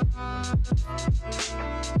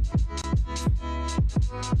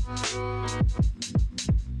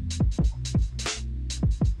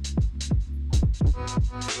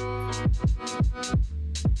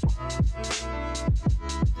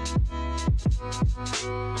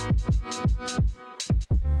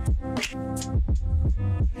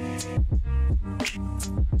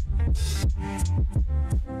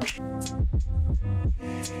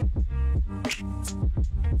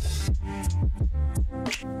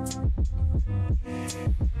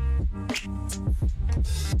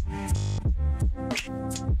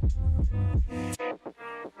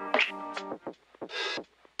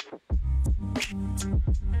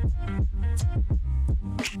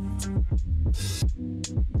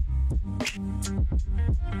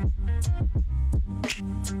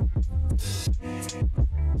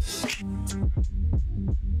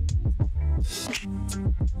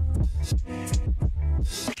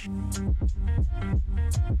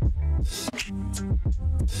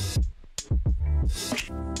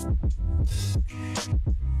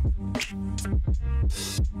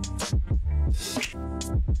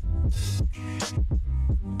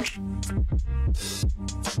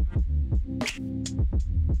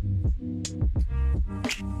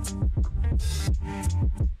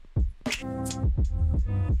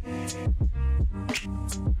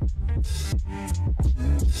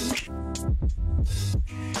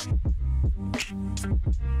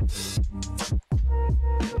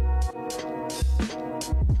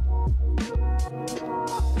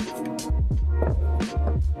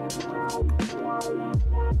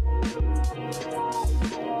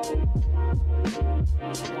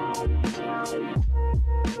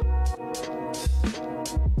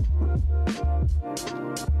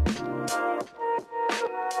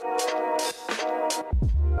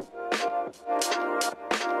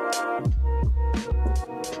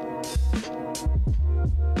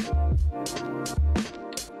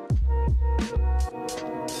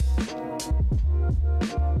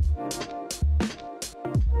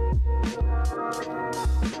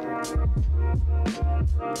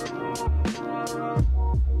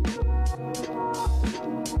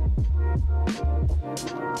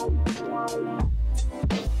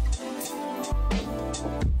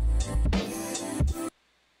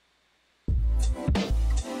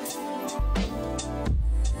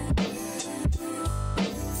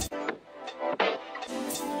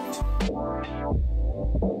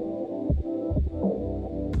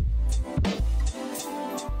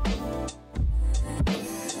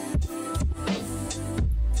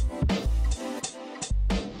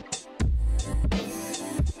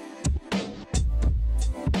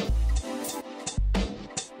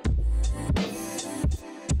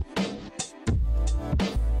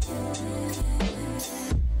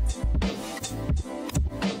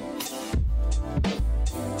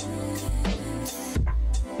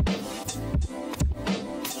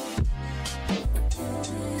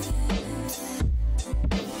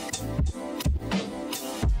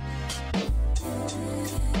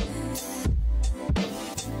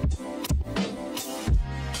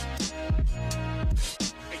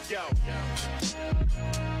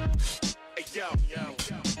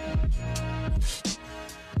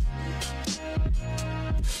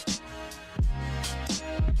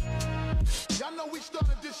 Y'all know we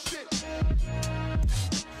started this shit.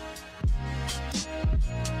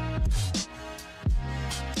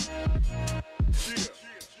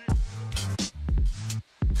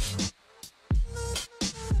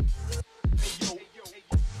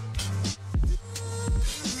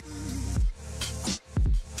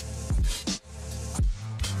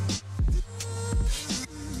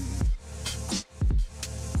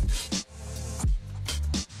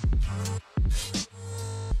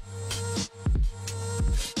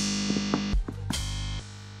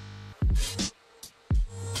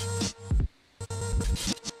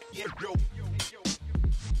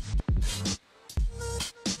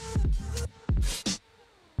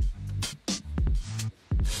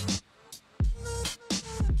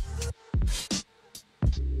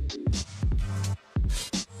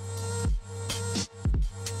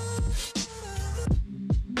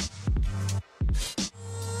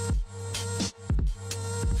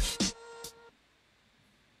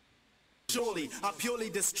 Surely, I purely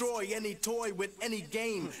destroy any toy with any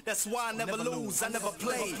game. That's why I never lose, I never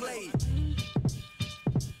play.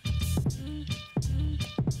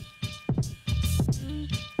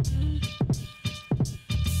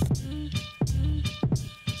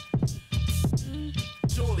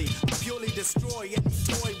 destroy any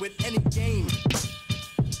toy with any game.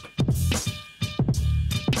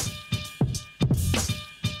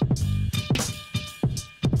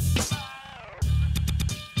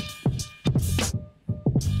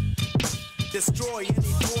 Destroy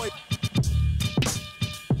any toy.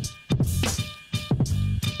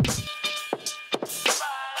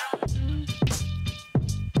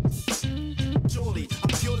 Surely, I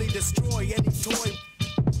purely destroy any toy.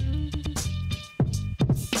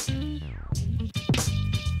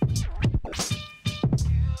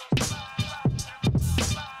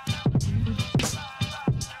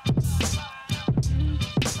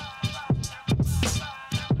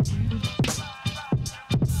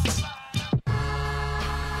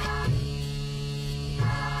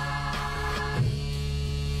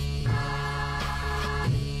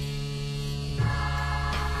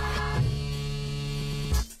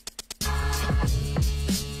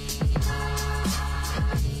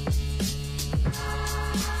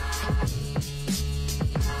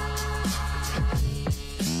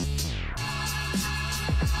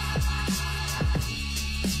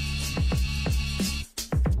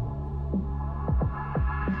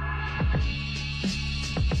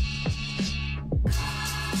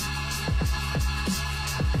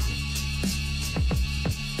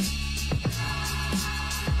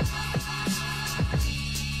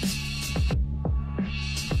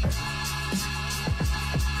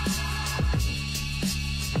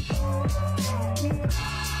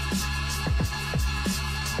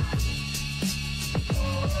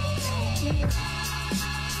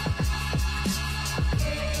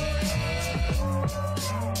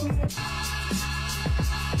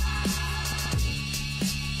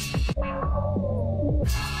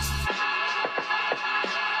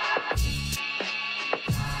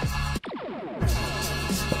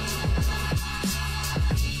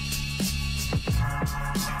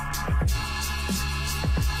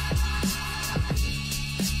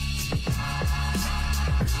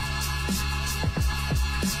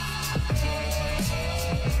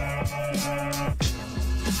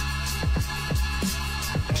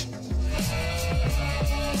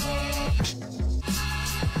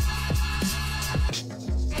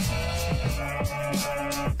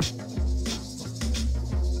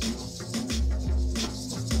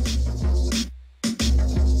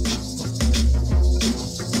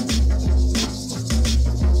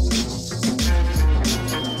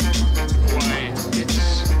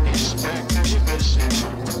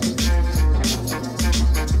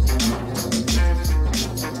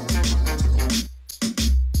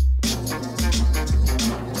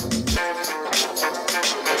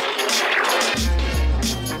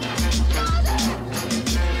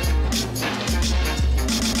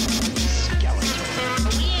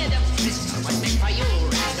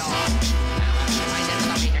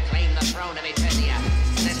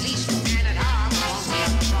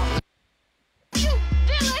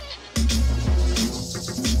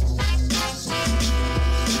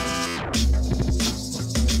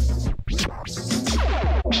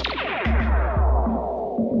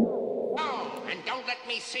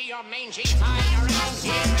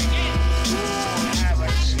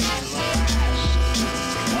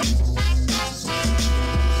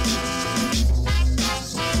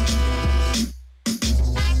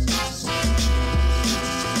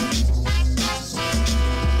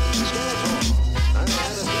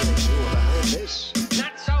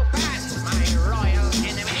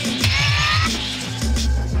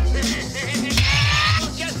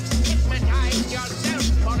 Just hypnotize yourself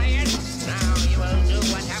for it. Now you will do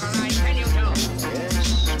whatever I tell you to.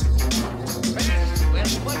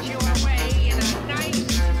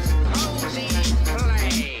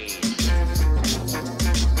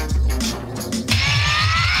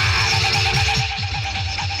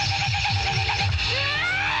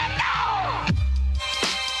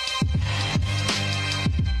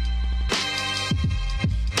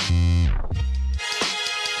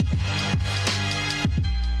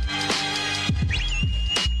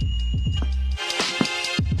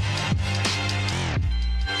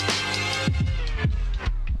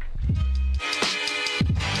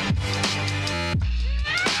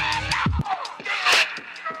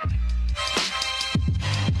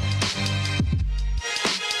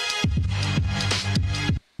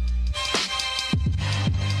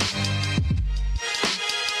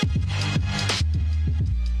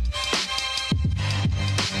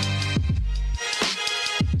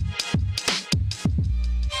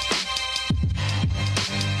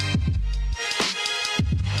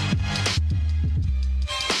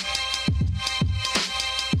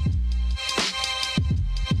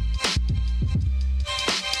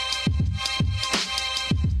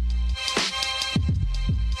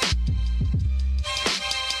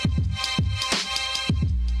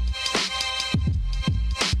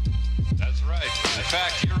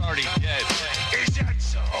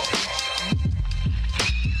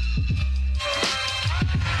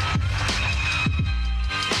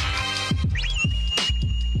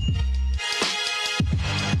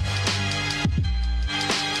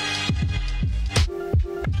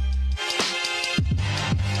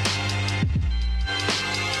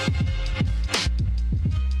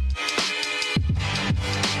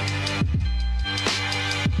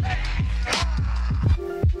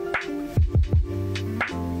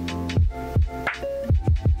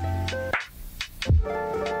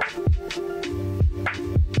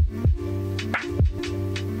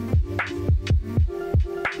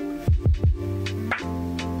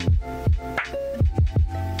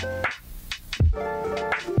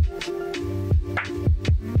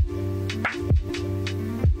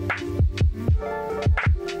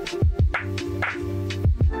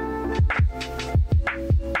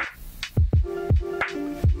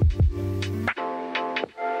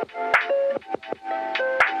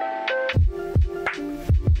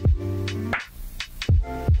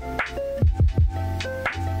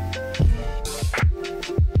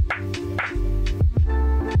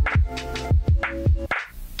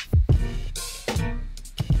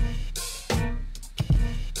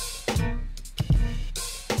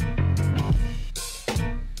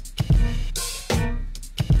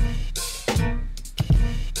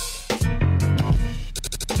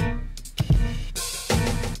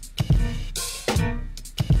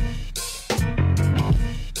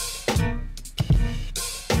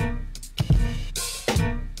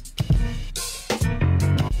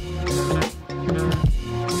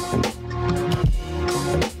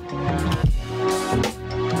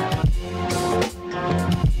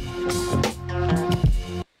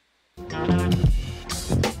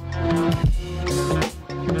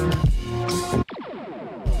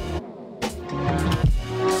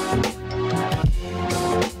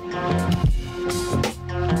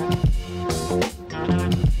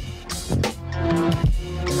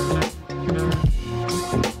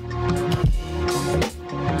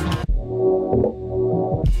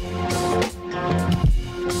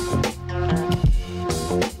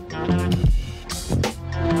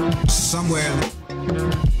 somewhere.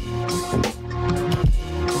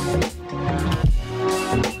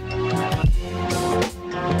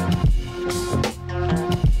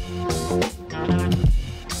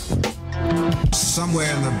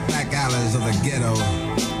 Somewhere in the back alleys of the ghetto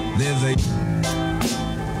lives a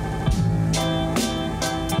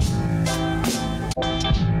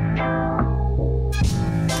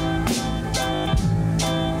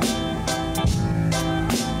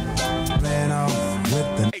ran off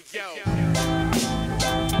with the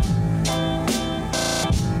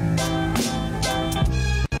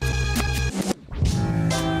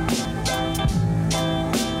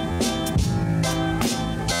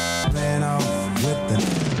ran off with the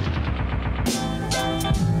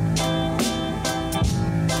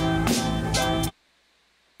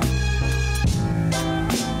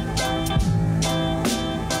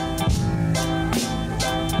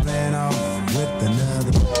ran off with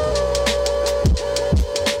another.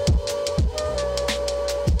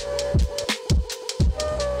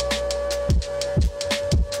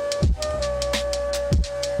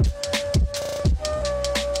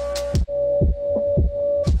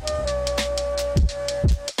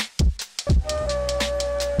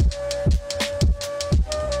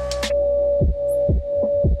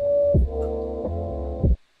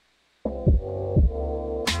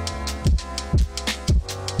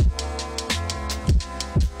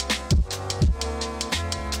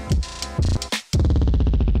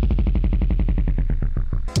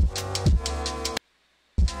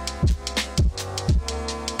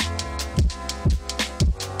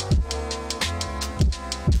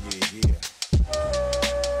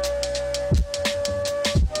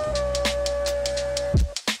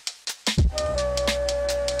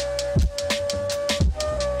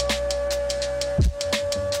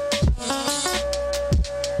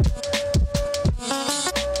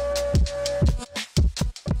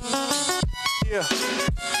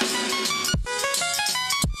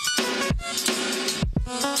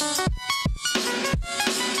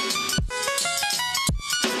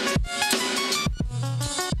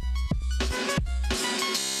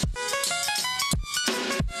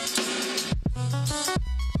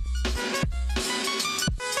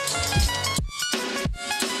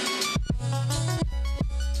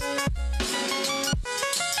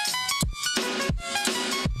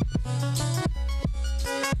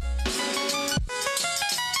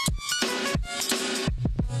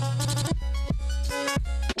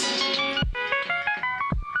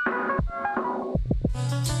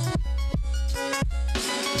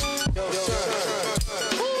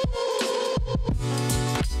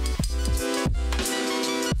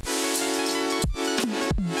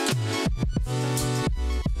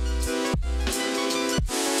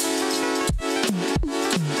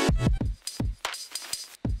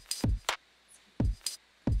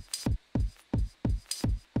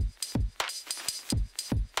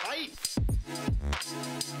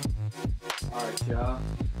 Alright, y'all.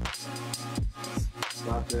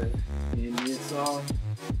 About to end this off.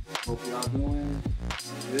 Hope y'all doing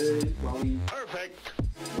good while we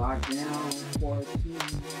lock down quarantine.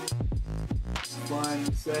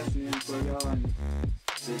 Fun session for y'all and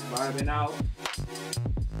just vibing out.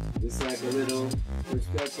 It's like a little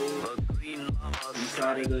perspective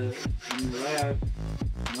inside of the lab.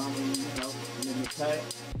 Normally, I'm in the pack.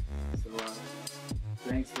 So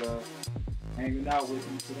thanks for hanging out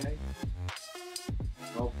with me today.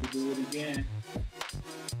 Hope to do it again.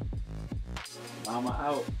 I'm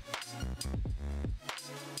out.